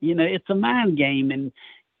 And it's a mind game, and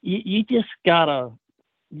you just gotta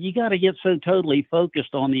get so totally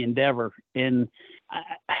focused on the endeavor. And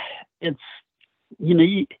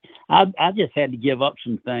I just had to give up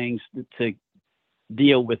some things to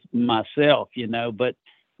deal with myself, but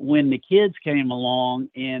when the kids came along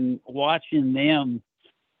and watching them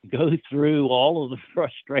go through all of the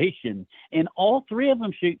frustration, and all three of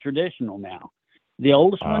them shoot traditional now. The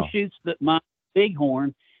oldest one shoots my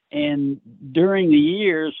bighorn, and during the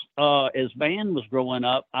years, as Van was growing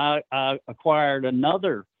up, I acquired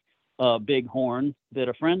another bighorn that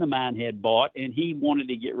a friend of mine had bought, and he wanted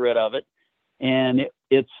to get rid of it. And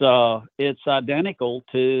it's identical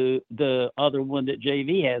to the other one that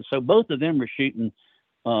JV has. So both of them are shooting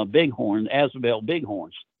bighorn, Asbel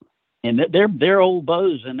bighorns, and they're old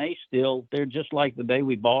bows, and they're just like the day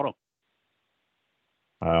we bought them.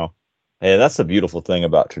 Wow. Yeah, that's the beautiful thing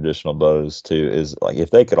about traditional bows too, is like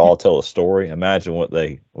if they could all tell a story, imagine what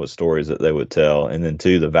stories that they would tell. And then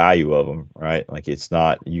too, the value of them, right? Like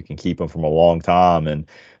you can keep them from a long time, and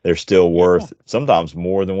they're still worth sometimes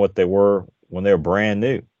more than what they were when they were brand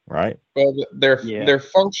new, right? Well, their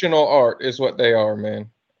functional art is what they are, man.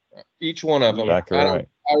 Each one of them. Exactly right.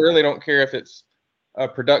 I really don't care if it's a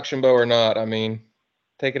production bow or not. I mean,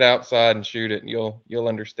 take it outside and shoot it, and you'll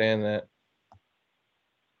understand that.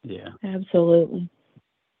 Yeah, absolutely.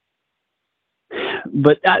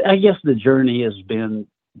 But I guess the journey has been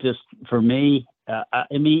just for me. I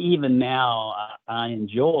mean, even now, I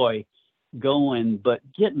enjoy going, but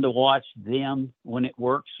getting to watch them when it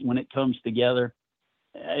works, when it comes together,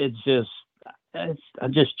 I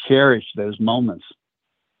just cherish those moments.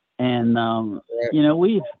 And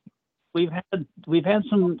we've had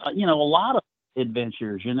some, a lot of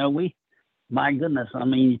adventures. My goodness, I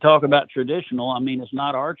mean, you talk about traditional. I mean, it's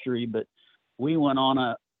not archery, but we went on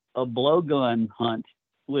a blowgun hunt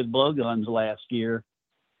with blowguns last year,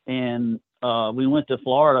 and we went to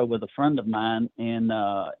Florida with a friend of mine, and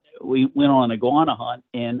we went on an iguana hunt,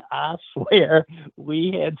 and I swear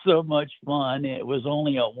we had so much fun. It was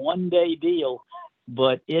only a 1-day deal,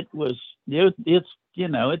 but it's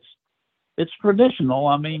traditional.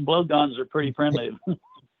 I mean, blowguns are pretty primitive.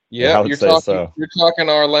 Yeah, you're talking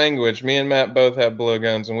our language. Me and Matt both have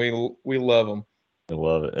blowguns, and we love them. I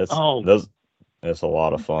love it. It's a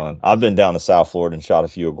lot of fun. I've been down to South Florida and shot a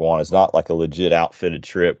few iguanas. Not like a legit outfitted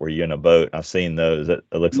trip where you're in a boat. I've seen those. It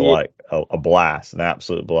looks like a blast, an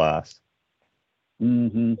absolute blast.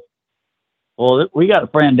 Mm-hmm. Well, we got a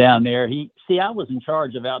friend down there. I was in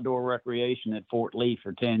charge of outdoor recreation at Fort Lee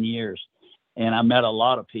for 10 years. And I met a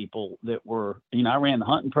lot of people that were, I ran the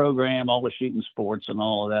hunting program, all the shooting sports and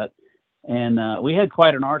all of that. And we had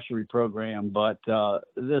quite an archery program, but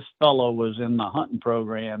this fellow was in the hunting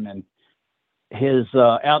program, and his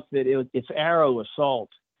outfit, it's Arrow Assault.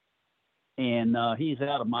 And he's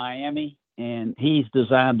out of Miami, and he's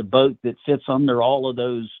designed a boat that fits under all of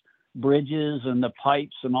those bridges and the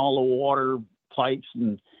pipes and all the water pipes,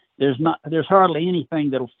 and there's hardly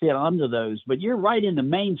anything that'll fit under those, but you're right in the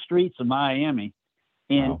main streets of Miami,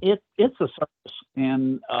 and wow. It's a circus.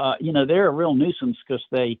 And they're a real nuisance because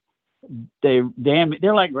they're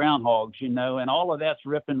like groundhogs, and all of that's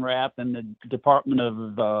rip and wrap, and the Department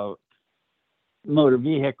of Motor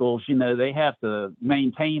Vehicles, they have to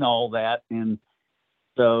maintain all that, and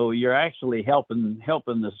so you're actually helping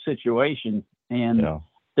the situation. And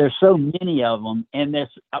there's so many of them, and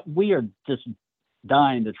we are just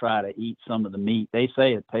dying to try to eat some of the meat. They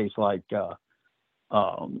say it tastes like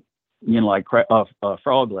frog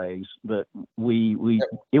legs, but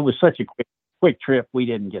it was such a quick trip, we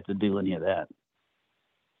didn't get to do any of that.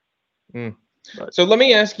 So let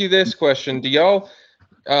me ask you this question: do y'all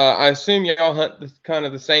I assume y'all hunt kind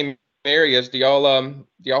of the same areas? Do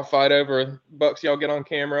y'all fight over bucks y'all get on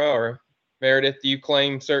camera, or Meredith, do you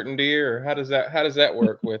claim certain deer, or how does that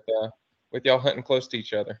work with y'all hunting close to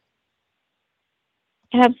each other?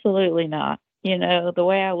 Absolutely not. You know, the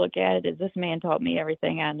way I look at it is this man taught me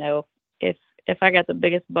everything I know. If I got the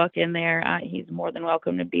biggest buck in there, he's more than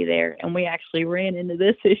welcome to be there. And we actually ran into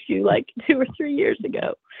this issue like 2 or 3 years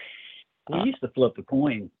ago. We used to flip a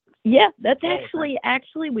coin. Yeah, that's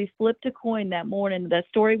actually we flipped a coin that morning. The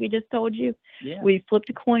story we just told you. Yeah. We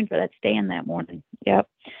flipped a coin for that stand that morning. Yep.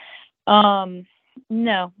 No,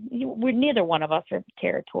 neither one of us are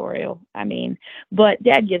territorial. I mean, but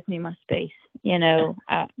Dad gives me my space. You know,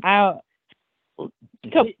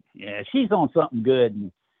 she's on something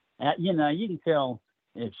good, and you know, you can tell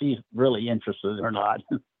if she's really interested or not.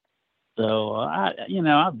 So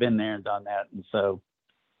I've been there and done that, and so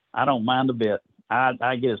I don't mind a bit.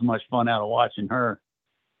 I get as much fun out of watching her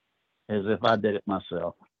as if I did it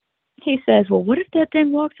myself. He says, well, what if that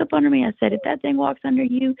thing walks up under me? I said, if that thing walks under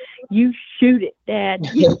you, you shoot it, Dad.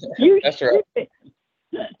 You That's shoot right.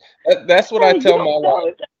 it. That's what I tell my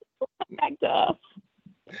wife. Back to us.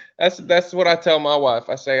 That's what I tell my wife.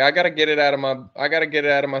 I say, I gotta get it out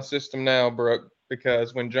of my system now, Brooke,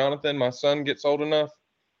 because when Jonathan, my son, gets old enough,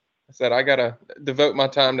 I said I gotta devote my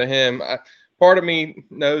time to him. Part of me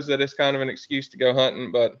knows that it's kind of an excuse to go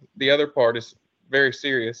hunting, but the other part is very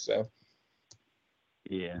serious. So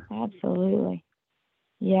yeah, absolutely,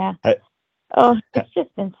 yeah. I- It's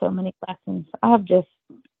just been so many lessons.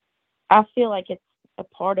 I feel like it's a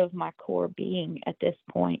part of my core being at this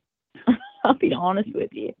point. I'll be honest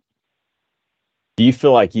with you. Do you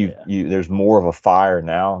feel like you there's more of a fire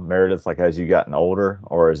now, Meredith, like as you gotten older,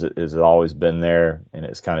 or is it always been there and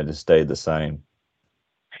it's kind of just stayed the same?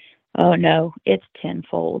 Oh no, it's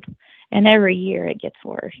tenfold. And every year it gets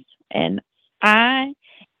worse. And I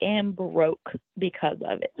am broke because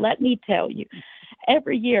of it. Let me tell you.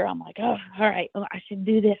 Every year I'm like, oh, all right, I should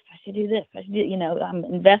do this. I should do this. I'm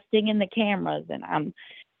investing in the cameras, and I'm,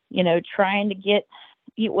 trying to get,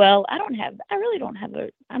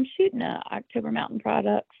 I'm shooting a October Mountain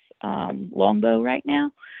Products longbow right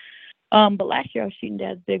now. But last year I was shooting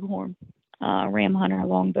Dad's Bighorn Ram Hunter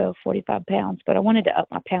longbow, 45 pounds, but I wanted to up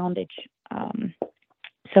my poundage.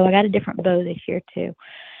 So I got a different bow this year too.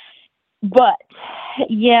 But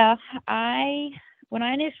yeah, when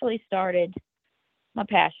I initially started, my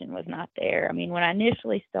passion was not there. I mean, when I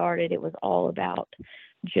initially started, it was all about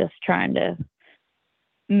just trying to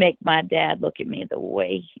make my dad look at me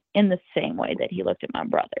in the same way that he looked at my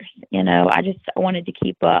brothers. I wanted to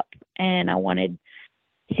keep up, and I wanted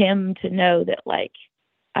him to know that, like,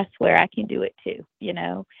 I swear I can do it too,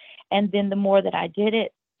 and then the more that I did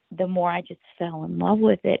it, the more I just fell in love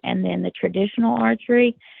with it. And then the traditional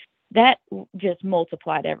archery, that just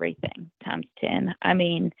multiplied everything times 10. I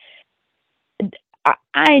mean,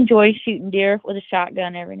 I enjoy shooting deer with a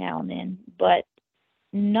shotgun every now and then, but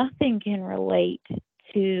nothing can relate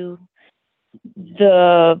to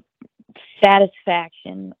the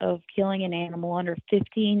satisfaction of killing an animal under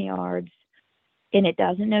 15 yards and it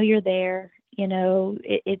doesn't know you're there.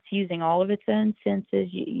 It's using all of its own senses.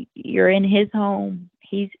 You're in his home.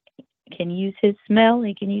 He can use his smell.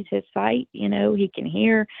 He can use his sight. He can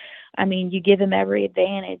hear. I mean, you give him every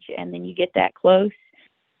advantage, and then you get that close.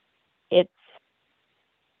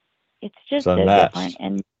 It's just so different,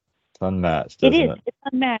 and it's unmatched, isn't it? It's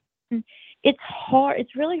unmatched. And it's hard.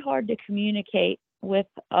 It's really hard to communicate with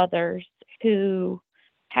others who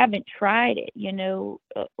haven't tried it.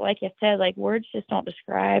 Like I said, like, words just don't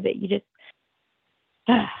describe it. You just,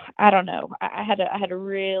 I don't know. I had a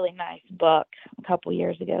really nice buck a couple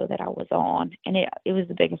years ago that I was on, and it was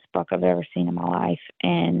the biggest buck I've ever seen in my life.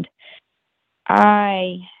 And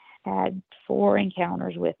I had 4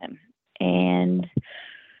 encounters with him, and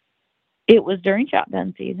it was during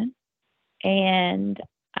shotgun season, and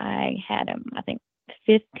I had him, I think,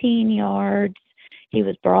 15 yards. He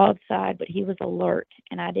was broadside, but he was alert,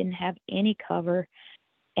 and I didn't have any cover,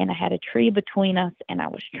 and I had a tree between us, and I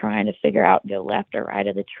was trying to figure out, go left or right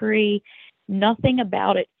of the tree. Nothing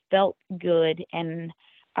about it felt good, and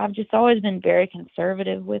I've just always been very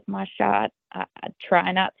conservative with my shot. I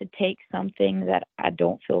try not to take something that I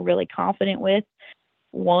don't feel really confident with.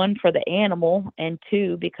 1, for the animal, and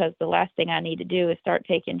 2, because the last thing I need to do is start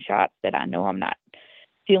taking shots that I know I'm not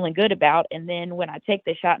feeling good about. And then when I take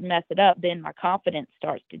the shot and mess it up, then my confidence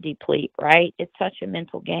starts to deplete, right? It's such a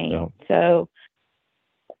mental game. Yeah. So,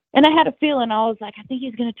 and I had a feeling, I was like, I think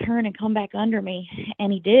he's going to turn and come back under me.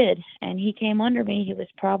 And he did. And he came under me. He was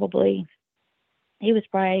probably 10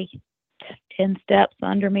 steps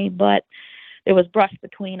under me, but there was brush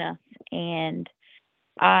between us. And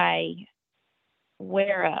I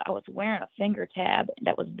was wearing a finger tab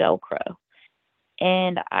that was Velcro,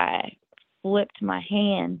 and I flipped my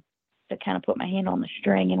hand to kind of put my hand on the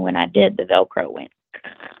string, and when I did, the Velcro went,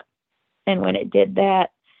 And when it did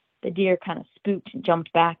that, the deer kind of spooked and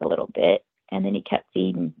jumped back a little bit. And then he kept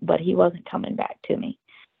feeding, but he wasn't coming back to me.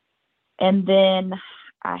 And then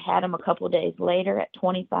I had him a couple of days later at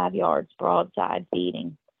 25 yards broadside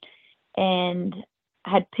feeding. And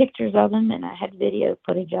I had pictures of him and I had video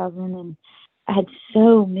footage of him. And I had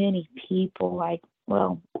so many people, like,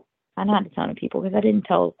 well, I not a ton of people because I didn't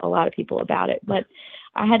tell a lot of people about it, but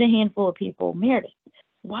I had a handful of people, Meredith,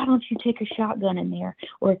 why don't you take a shotgun in there?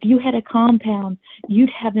 Or if you had a compound, you'd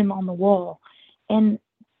have him on the wall. And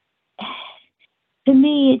to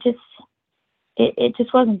me, it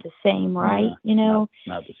just wasn't the same, right? Yeah, you know,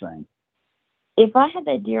 not the same. If I had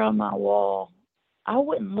that deer on my wall, I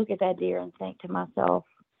wouldn't look at that deer and think to myself,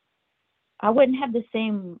 I wouldn't have the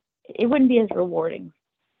same, it wouldn't be as rewarding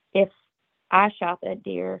if I shot that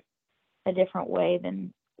deer a different way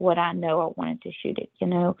than what I know I wanted to shoot it, you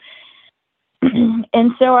know.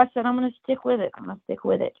 And so I said, I'm going to stick with it.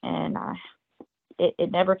 And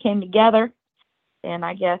it never came together. And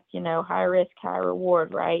I guess, you know, high risk, high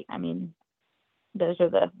reward, right? I mean, those are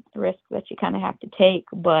the risks that you kind of have to take.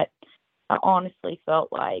 But I honestly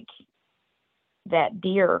felt like that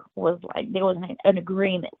deer was like, there was an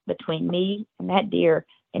agreement between me and that deer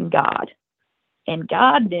and God. And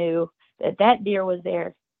God knew that deer was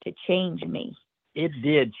there to change me. It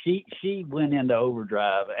did. She went into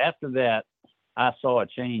overdrive. After that, I saw a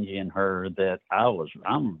change in her that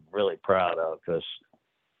I'm really proud of, because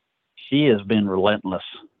she has been relentless.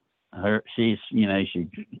 She's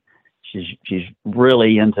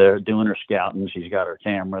really into doing her scouting. She's got her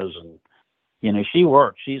cameras, and you know, she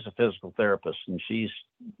works. She's a physical therapist, and she's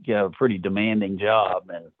got a pretty demanding job.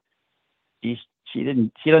 And she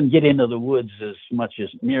doesn't get into the woods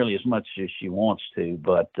nearly as much as she wants to.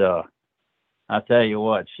 But I tell you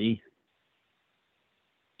what, she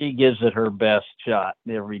gives it her best shot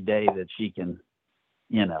every day that she can,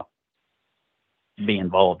 you know, be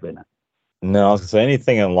involved in it. No, I was gonna say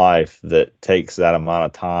anything in life that takes that amount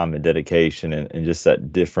of time and dedication and just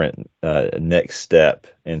that different next step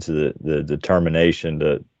into the determination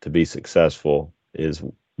to be successful is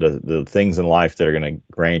the things in life that are going to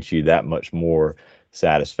grant you that much more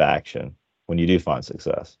satisfaction when you do find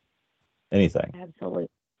success. Anything.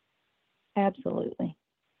 Absolutely.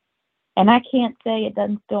 And I can't say it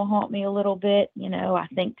doesn't still haunt me a little bit. You know, I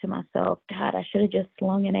think to myself, God, I should have just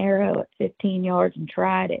slung an arrow at 15 yards and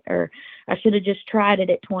tried it, or I should have just tried it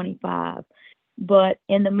at 25. But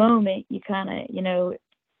in the moment, you kind of, you know,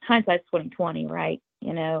 hindsight's 20/20, right?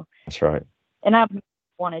 You know. That's right. And I've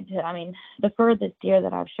wanted to. I mean, the furthest deer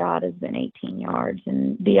that I've shot has been 18 yards,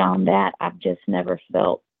 and beyond that, I've just never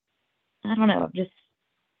felt. I don't know. I've just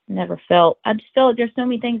never felt. I just felt like there's so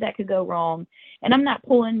many things that could go wrong. And I'm not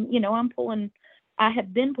pulling, you know, I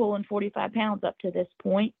have been pulling 45 pounds up to this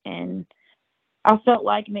point. And I felt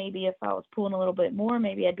like maybe if I was pulling a little bit more,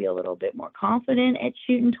 maybe I'd be a little bit more confident at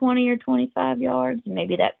shooting 20 or 25 yards.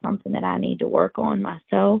 Maybe that's something that I need to work on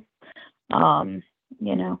myself.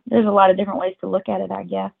 You know, there's a lot of different ways to look at it, I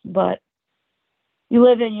guess, but you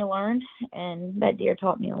live and you learn. And that deer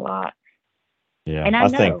taught me a lot. Yeah. And I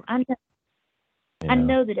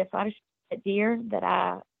know that if I shot a deer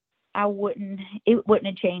that it wouldn't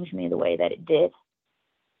have changed me the way that it did.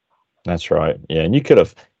 That's right. Yeah, and you could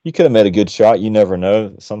have made a good shot. You never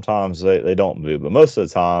know. Sometimes they don't move, but most of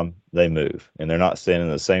the time they move, and they're not staying in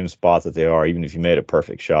the same spot that they are, even if you made a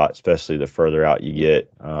perfect shot, especially the further out you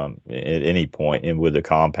get at any point, and with the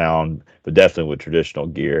compound, but definitely with traditional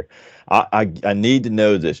gear. I need to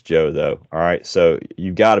know this, Joe, though. All right, so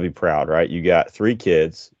you've got to be proud, right? You got 3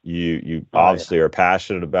 kids. You obviously are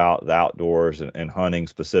passionate about the outdoors and hunting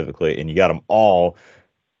specifically, and you got them all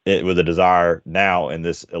with a desire now and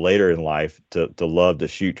this later in life to love to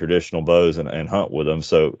shoot traditional bows and hunt with them.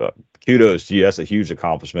 So kudos to you. That's a huge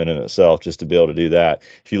accomplishment in itself, just to be able to do that.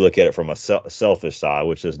 If you look at it from a selfish side,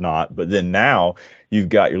 which is not, but then now you've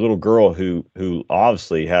got your little girl who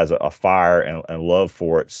obviously has a fire and love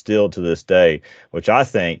for it still to this day, which I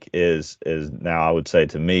think is now, I would say,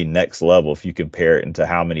 to me, next level if you compare it into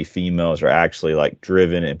how many females are actually like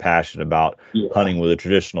driven and passionate about hunting with a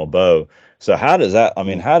traditional bow. So how does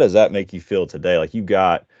that make you feel today? Like you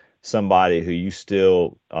got somebody who you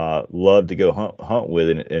still love to go hunt with,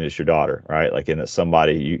 and it's your daughter, right? Like, and it's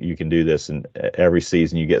somebody you can do this, and every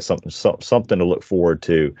season you get something to look forward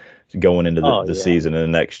to going into the season and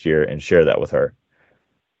the next year, and share that with her.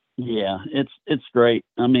 Yeah, it's great.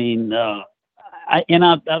 I mean,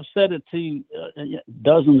 I've said it to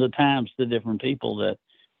dozens of times to different people that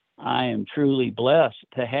I am truly blessed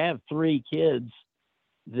to have 3 kids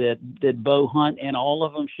that bow hunt, and all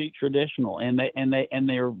of them shoot traditional, and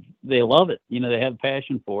they love it. You know, they have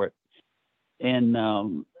passion for it. And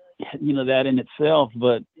that in itself,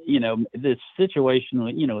 but, this situation,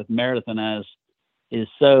 with Meredith and us is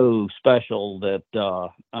so special that,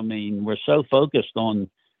 we're so focused on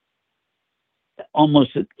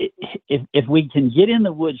almost, if we can get in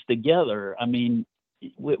the woods together,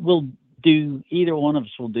 we'll do, either one of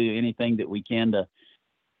us will do anything that we can to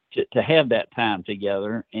have that time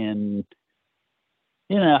together. And,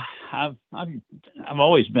 I've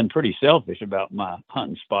always been pretty selfish about my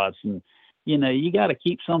hunting spots, and, you got to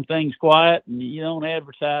keep some things quiet and you don't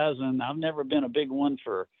advertise. And I've never been a big one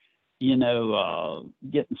for,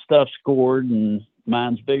 getting stuff scored, and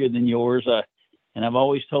mine's bigger than yours. And I've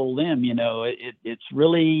always told them, it's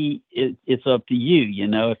really, it's up to you,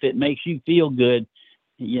 if it makes you feel good,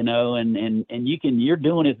 and you're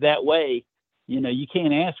doing it that way, you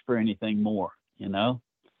can't ask for anything more,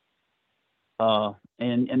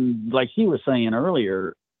 and like she was saying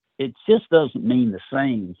earlier, it just doesn't mean the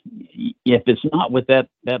same if it's not with that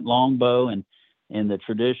longbow and the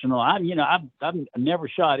traditional. I've never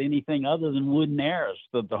shot anything other than wooden arrows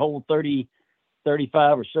for the whole 30,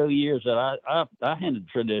 35 or so years that I hunted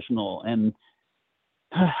traditional, and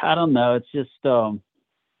I don't know. It's just the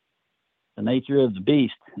nature of the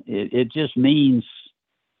beast. It just means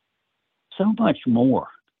so much more.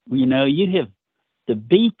 You have to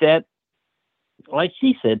beat that. Like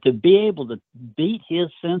she said, to be able to beat his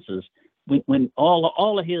senses when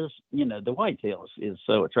all of his, the whitetail is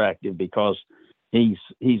so attractive because he's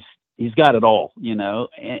got it all,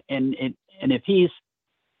 and if he's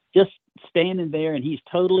just standing there and he's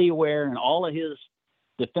totally aware and all of his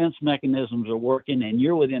defense mechanisms are working and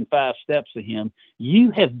you're within 5 steps of him, you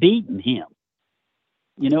have beaten him.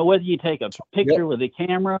 Whether you take a picture with a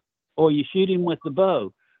camera or you shoot him with the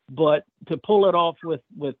bow. But to pull it off with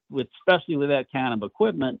especially with that kind of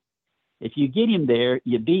equipment, if you get him there,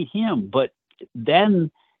 you beat him. But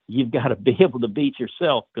then you've got to be able to beat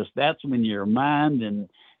yourself, because that's when your mind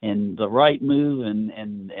and the right move and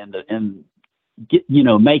get,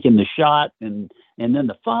 making the shot and then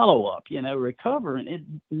the follow up,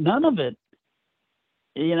 recovering. None of it,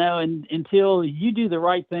 and until you do the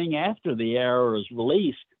right thing after the arrow is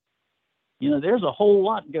released, there's a whole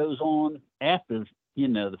lot goes on after.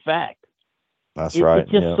 The fact. That's right.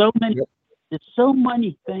 It's just so many. It's so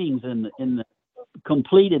many things in the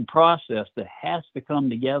completed process that has to come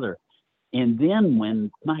together, and then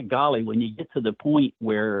when you get to the point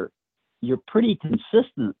where you're pretty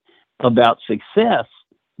consistent about success,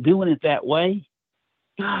 doing it that way,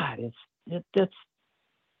 God, it's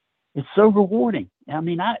so rewarding.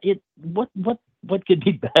 What could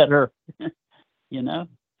be better,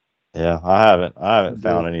 Yeah, I haven't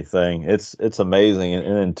found anything. It's amazing,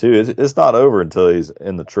 and then too, it's not over until he's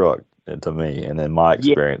in the truck. To me, and in my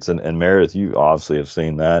experience, and Meredith, you obviously have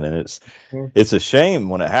seen that, and it's a shame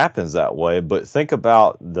when it happens that way. But think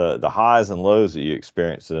about the highs and lows that you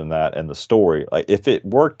experienced in that, and the story. Like, if it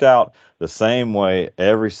worked out the same way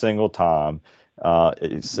every single time,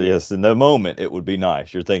 yes, in the moment it would be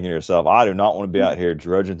nice. You're thinking to yourself, I do not want to be out here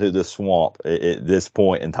drudging through this swamp at this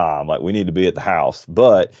point in time. Like, we need to be at the house,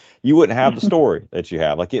 but you wouldn't have the story that you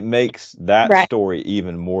have. Like, it makes that story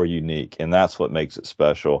even more unique, and that's what makes it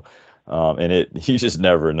special. And you just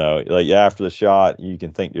never know. Like, after the shot, you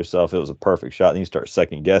can think to yourself it was a perfect shot, and you start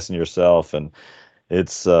second guessing yourself, and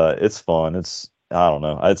it's fun. I don't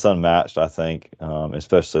know. It's unmatched, I think,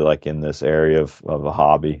 especially like in this area of a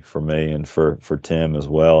hobby for me and for Tim as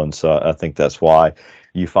well. And so I think that's why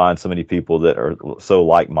you find so many people that are so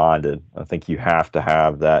like-minded. I think you have to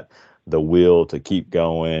have the will to keep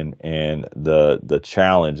going, and the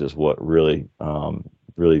challenge is what really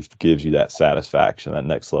gives you that satisfaction, that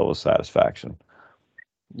next level of satisfaction.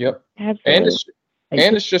 Yep. Absolutely.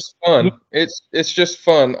 And it's just fun. It's just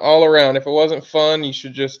fun all around. If it wasn't fun, you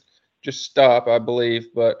should just stop, I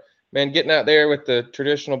believe. But man, getting out there with the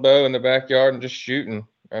traditional bow in the backyard and just shooting,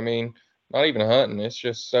 not even hunting, it's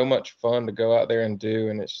just so much fun to go out there and do.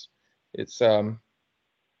 And it's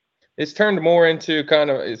turned more into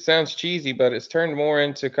kind of, it sounds cheesy, but it's turned more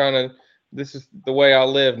into kind of, this is the way I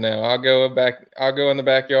live now. I'll go in the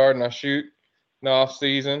backyard and I shoot in the off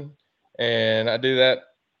season, and I do that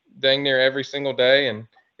dang near every single day, and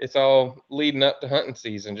it's all leading up to hunting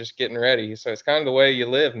season, just getting ready. So it's kind of the way you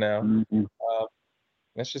live now. Mm-hmm.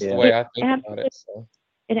 That's just the way I think about it. So.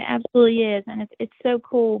 It absolutely is, and it's so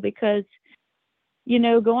cool because,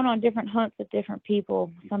 going on different hunts with different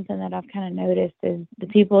people, something that I've kind of noticed is the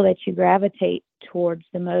people that you gravitate towards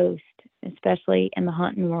the most, especially in the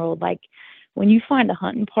hunting world. Like, when you find a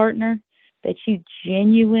hunting partner that you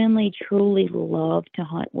genuinely, truly love to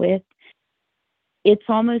hunt with, it's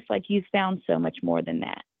almost like you've found so much more than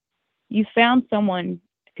that. You found someone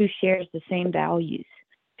who shares the same values,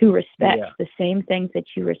 who respects the same things that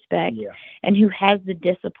you respect, and who has the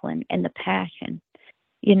discipline and the passion,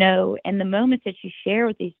 you know, and the moments that you share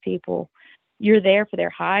with these people, you're there for their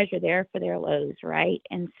highs, you're there for their lows, right?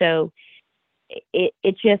 And so it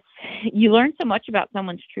just, you learn so much about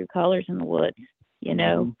someone's true colors in the woods, you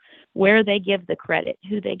know, where they give the credit,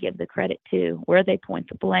 who they give the credit to, where they point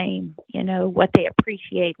the blame, you know, what they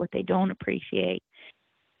appreciate, what they don't appreciate.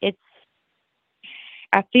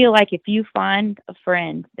 I feel like if you find a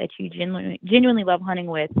friend that you genuinely love hunting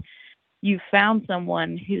with, you've found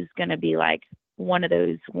someone who's going to be like one of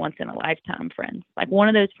those once in a lifetime friends, like one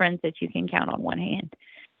of those friends that you can count on one hand.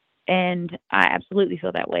 And I absolutely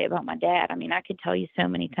feel that way about my dad. I mean, I could tell you so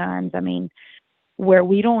many times, I mean, where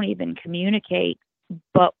we don't even communicate,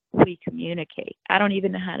 but we communicate. I don't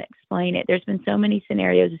even know how to explain it. There's been so many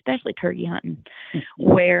scenarios, especially turkey hunting,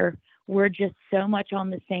 where we're just so much on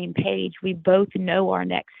the same page. We both know our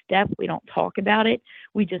next step. We don't talk about it.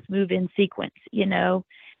 We just move in sequence, you know,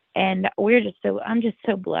 and I'm just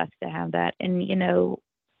so blessed to have that. And, you know,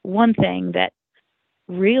 one thing that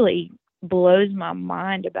really blows my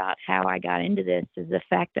mind about how I got into this is the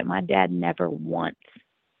fact that my dad never once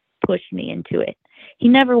pushed me into it. He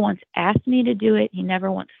never once asked me to do it. He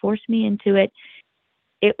never once forced me into it.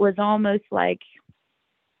 It was almost like,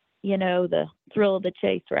 you know, the thrill of the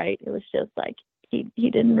chase, right? It was just like he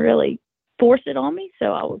didn't really force it on me.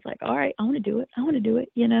 So I was like, all right, I want to do it,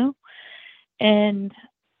 you know? And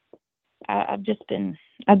I've been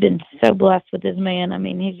so blessed with this man. I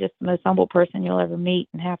mean, he's just the most humble person you'll ever meet,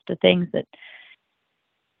 and half the things that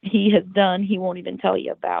he has done, he won't even tell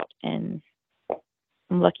you about. And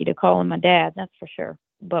I'm lucky to call him my dad, that's for sure.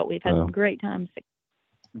 But we've had some great times.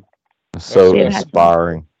 So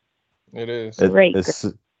inspiring. It is. It's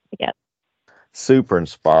super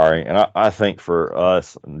inspiring. And I think for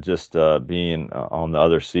us, just being on the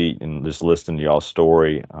other seat and just listening to y'all's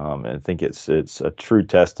story, I think it's a true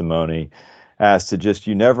testimony as to just,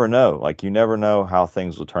 you never know. Like, you never know how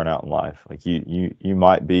things will turn out in life. Like, you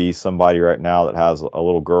might be somebody right now that has a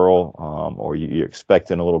little girl, or you're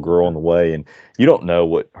expecting a little girl on the way, and you don't know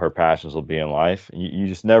what her passions will be in life. You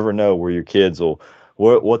just never know where your kids will,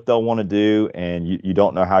 what they'll want to do, and you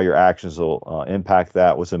don't know how your actions will impact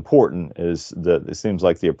that. What's important is that it seems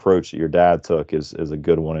like the approach that your dad took is a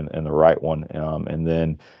good one and the right one. And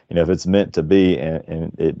then, you know, if it's meant to be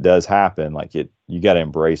and it does happen, like you got to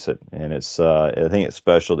embrace it. And it's I think it's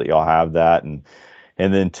special that y'all have that.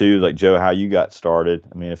 And then too, like Joe, how you got started.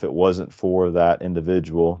 I mean, if it wasn't for that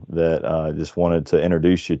individual that just wanted to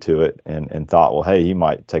introduce you to it and thought, well, hey, he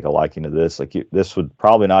might take a liking to this. Like, this would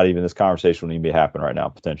probably not even, this conversation wouldn't even be happening right now,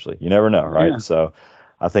 potentially. You never know, right? Yeah. So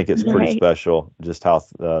I think it's pretty special just how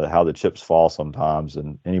the chips fall sometimes.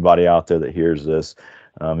 And anybody out there that hears this,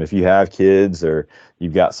 if you have kids or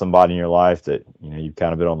you've got somebody in your life that, you know, you've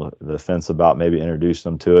kind of been on the fence about maybe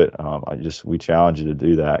introducing them to it, we challenge you to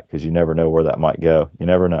do that, because you never know where that might go. You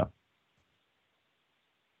never know.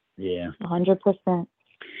 Yeah, 100%.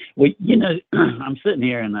 Well, you know, I'm sitting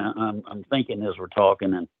here and I'm thinking as we're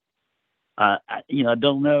talking, and I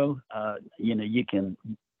don't know. You know, you can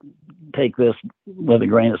take this with a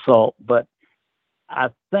grain of salt, but I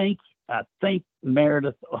think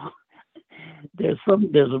Meredith. There's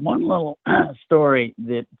one little story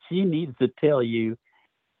that she needs to tell you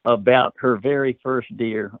about her very first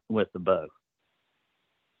deer with the bow.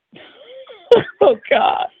 Oh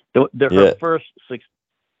God! Her first six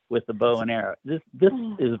with the bow and arrow. This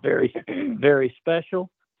is very, very special,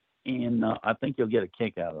 and I think you'll get a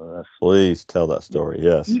kick out of this. Please tell that story.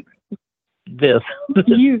 Yes.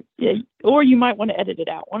 Or you might want to edit it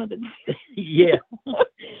out. One of the yeah.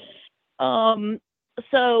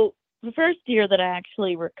 So the first deer that I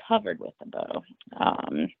actually recovered with the bow,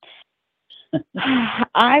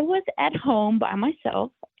 I was at home by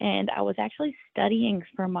myself, and I was actually studying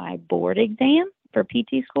for my board exam for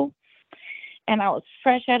PT school. And I was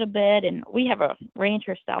fresh out of bed, and we have a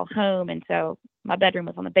rancher style home. And so my bedroom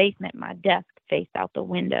was on the basement. My desk faced out the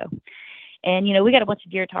window. And, you know, we got a bunch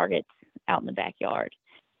of deer targets out in the backyard.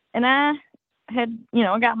 And I had, you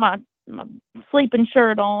know, I got my sleeping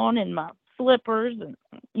shirt on and my slippers, and,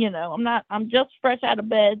 you know, I'm just fresh out of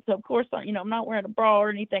bed. So of course, you know, I'm not wearing a bra or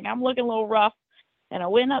anything. I'm looking a little rough. And I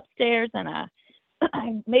went upstairs and I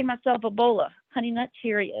made myself a bowl of Honey Nut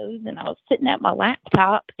Cheerios, and I was sitting at my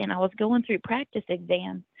laptop and I was going through practice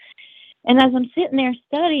exams. And as I'm sitting there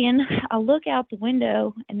studying, I look out the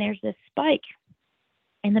window and there's this spike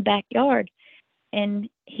in the backyard, and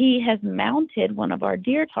he has mounted one of our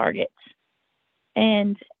deer targets.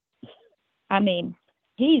 And I mean,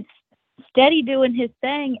 he's steady doing his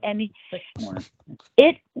thing, and it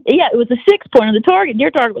was a 6-pointer. The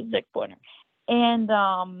deer target was a 6-pointer. And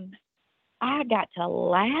I got to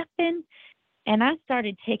laughing, and I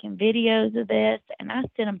started taking videos of this, and I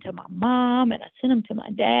sent them to my mom, and I sent them to my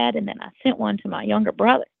dad, and then I sent one to my younger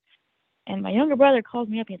brother. And my younger brother calls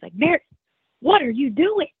me up, and he's like, Meredith, what are you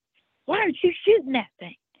doing? Why aren't you shooting that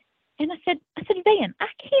thing? And I said, Van, I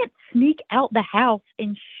can't sneak out the house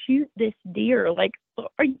and shoot this deer. Like,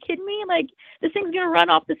 are you kidding me? Like, this thing's going to run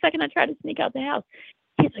off the second I try to sneak out the house.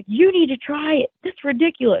 He's like, you need to try it. That's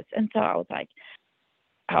ridiculous. And so I was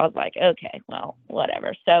like, okay, well,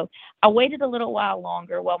 whatever. So I waited a little while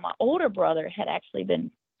longer. Well, my older brother had actually been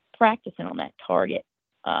practicing on that target.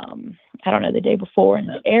 I don't know, the day before, and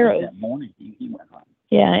the arrows. That morning he went home.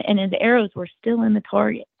 Yeah, and his arrows were still in the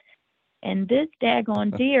target. And this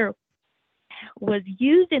daggone deer was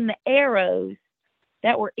using the arrows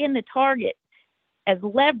that were in the target as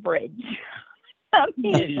leverage. I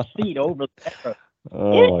mean, his feet over the arrow.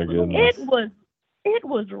 Oh my goodness. It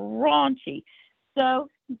was raunchy. So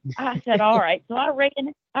I said, all right. So I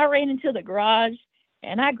ran into the garage,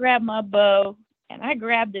 and I grabbed my bow, and I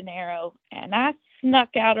grabbed an arrow, and I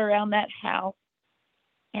snuck out around that house.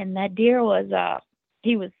 And that deer was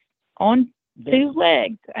he was on 2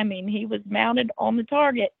 legs. I mean, he was mounted on the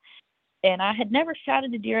target. And I had never shot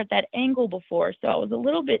at a deer at that angle before, so I was a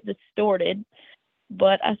little bit distorted.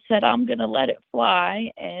 But I said, I'm going to let it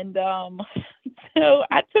fly. And so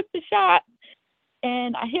I took the shot,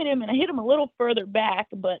 and I hit him, and I hit him a little further back.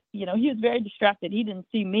 But, he was very distracted. He didn't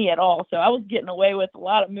see me at all, so I was getting away with a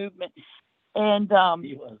lot of movement. And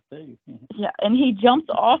he was too. yeah, and he jumps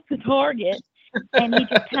off the target, and he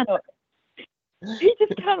just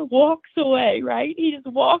kind of walks away, right? He just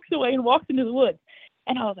walks away and walks into the woods.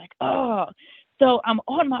 And I was like, oh. So I'm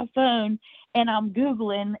on my phone, and I'm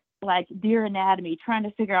Googling, like, deer anatomy, trying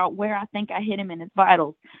to figure out where I think I hit him in his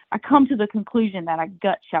vitals. I come to the conclusion that I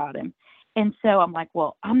gut shot him. And so I'm like,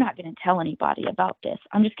 well, I'm not going to tell anybody about this.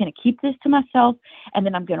 I'm just going to keep this to myself, and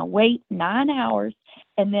then I'm going to wait 9 hours,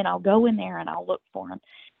 and then I'll go in there and I'll look for him.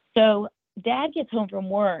 So Dad gets home from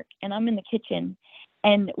work, and I'm in the kitchen,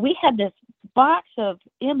 and we had this box of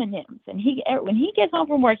M&Ms, and when he gets home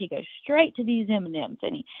from work, he goes straight to these M&Ms,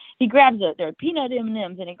 and he grabs they're peanut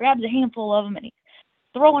M&Ms, and he grabs a handful of them, and he's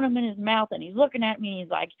throwing them in his mouth, and he's looking at me, and he's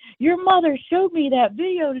like, your mother showed me that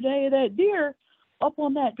video today of that deer up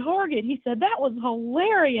on that target. He said, that was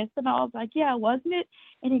hilarious. And I was like, yeah, wasn't it?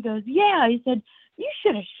 And he goes, yeah. He said, you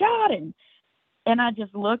should have shot him. And I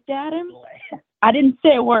just looked at him. I didn't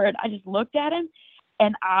say a word. I just looked at him.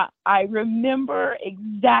 And I remember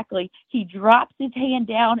exactly. He drops his hand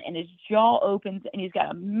down, and his jaw opens, and he's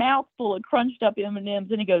got a mouthful of crunched up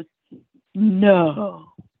M&Ms. And he goes, no,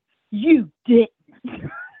 you didn't.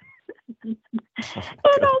 And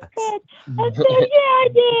I said, yeah, I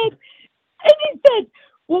did. And he said,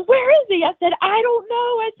 well, where is he? I said, I don't know.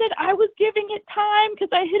 I said, I was giving it time because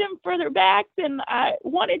I hit him further back than I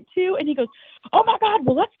wanted to. And he goes, oh, my God,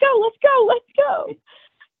 well, let's go.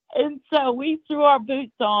 And so we threw our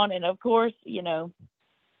boots on. And, of course,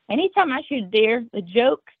 anytime I shoot a deer, the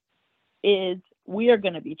joke is we are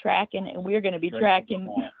going to be tracking, and we are going to be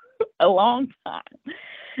tracking a long time.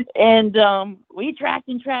 And we tracked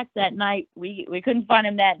that night. We couldn't find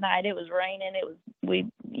him that night. It was raining. It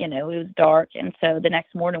was dark. And so the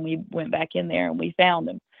next morning we went back in there and we found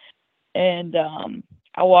him. And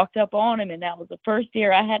I walked up on him, and that was the first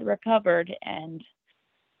deer I had recovered. And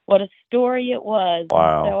what a story it was.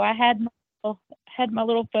 Wow. And so I had my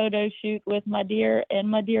little photo shoot with my deer and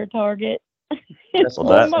my deer target. That's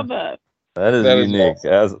on my boat. That is unique.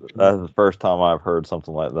 Awesome. That's the first time I've heard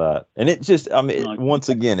something like that. And it just, once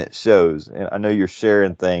again, it shows. And I know you're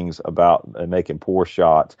sharing things about making poor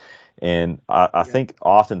shots. And I think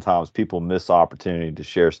oftentimes people miss opportunity to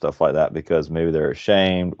share stuff like that because maybe they're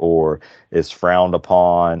ashamed or it's frowned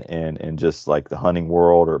upon. And just like the hunting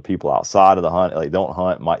world or people outside of the hunt, like don't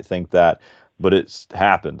hunt, might think that. But it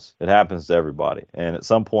happens. It happens to everybody. And at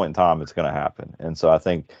some point in time, it's going to happen. And so I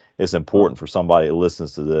think it's important for somebody who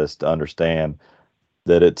listens to this to understand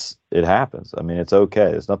that it happens. I mean, it's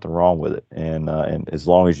okay. There's nothing wrong with it. And as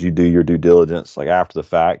long as you do your due diligence, like after the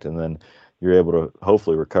fact, and then you're able to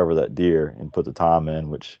hopefully recover that deer and put the time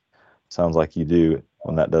in, which sounds like you do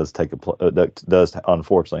when that does that does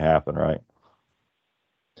unfortunately happen, right?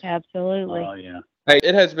 Absolutely. Oh, yeah. Hey,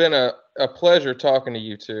 it has been a pleasure talking to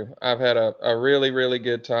you two. I've had a really, really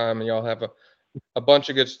good time, and y'all have a bunch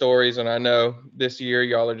of good stories. And I know this year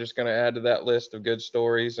y'all are just going to add to that list of good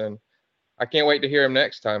stories. And I can't wait to hear them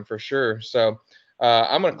next time for sure. So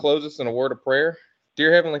I'm going to close this in a word of prayer.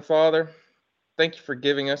 Dear Heavenly Father, thank you for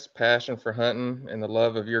giving us passion for hunting and the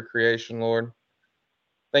love of your creation, Lord.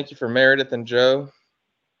 Thank you for Meredith and Joe.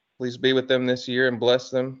 Please be with them this year and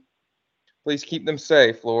bless them. Please keep them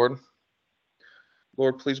safe, Lord.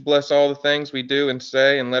 Lord, please bless all the things we do and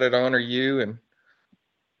say, and let it honor you, and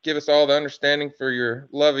give us all the understanding for your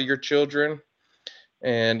love of your children,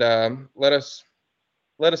 and let us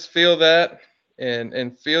feel that,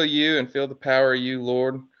 and feel you, and feel the power of you,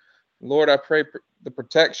 Lord. Lord, I pray the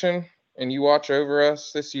protection, and you watch over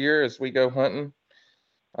us this year as we go hunting.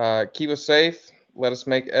 Keep us safe. Let us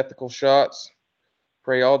make ethical shots.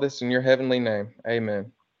 Pray all this in your heavenly name.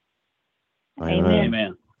 Amen.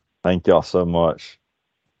 Amen. Thank y'all so much.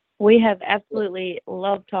 We have absolutely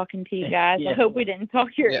loved talking to you guys. Yeah. I hope we didn't talk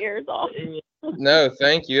your ears off. No,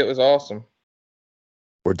 thank you. It was awesome.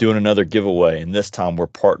 We're doing another giveaway, and this time we're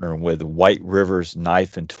partnering with White Rivers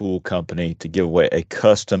Knife and Tool Company to give away a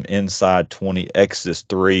custom Inside 20 Exodus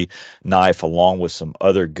 3 knife along with some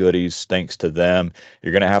other goodies thanks to them.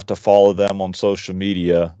 You're going to have to follow them on social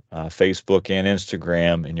media, Facebook and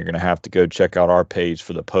Instagram, and you're going to have to go check out our page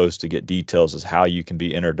for the post to get details as how you can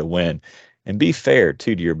be entered to win. And be fair,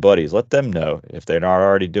 too, to your buddies. Let them know. If they're not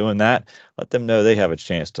already doing that, let them know they have a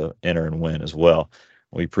chance to enter and win as well.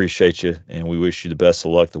 We appreciate you, and we wish you the best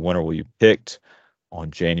of luck. The winner will be picked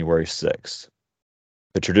on January 6th.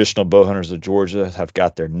 The traditional bow hunters of Georgia have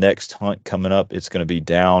got their next hunt coming up. It's going to be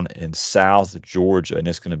down in South Georgia, and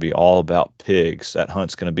it's going to be all about pigs. That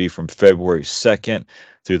hunt's going to be from February 2nd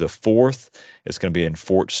through the 4th. It's going to be in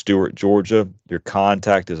Fort Stewart, Georgia. Your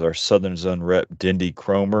contact is our Southern Zone rep, Dindy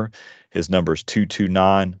Cromer. His number is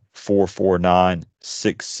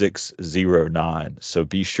 229-449-6609. So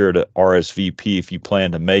be sure to RSVP if you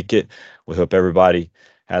plan to make it. We hope everybody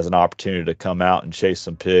has an opportunity to come out and chase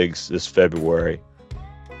some pigs this February.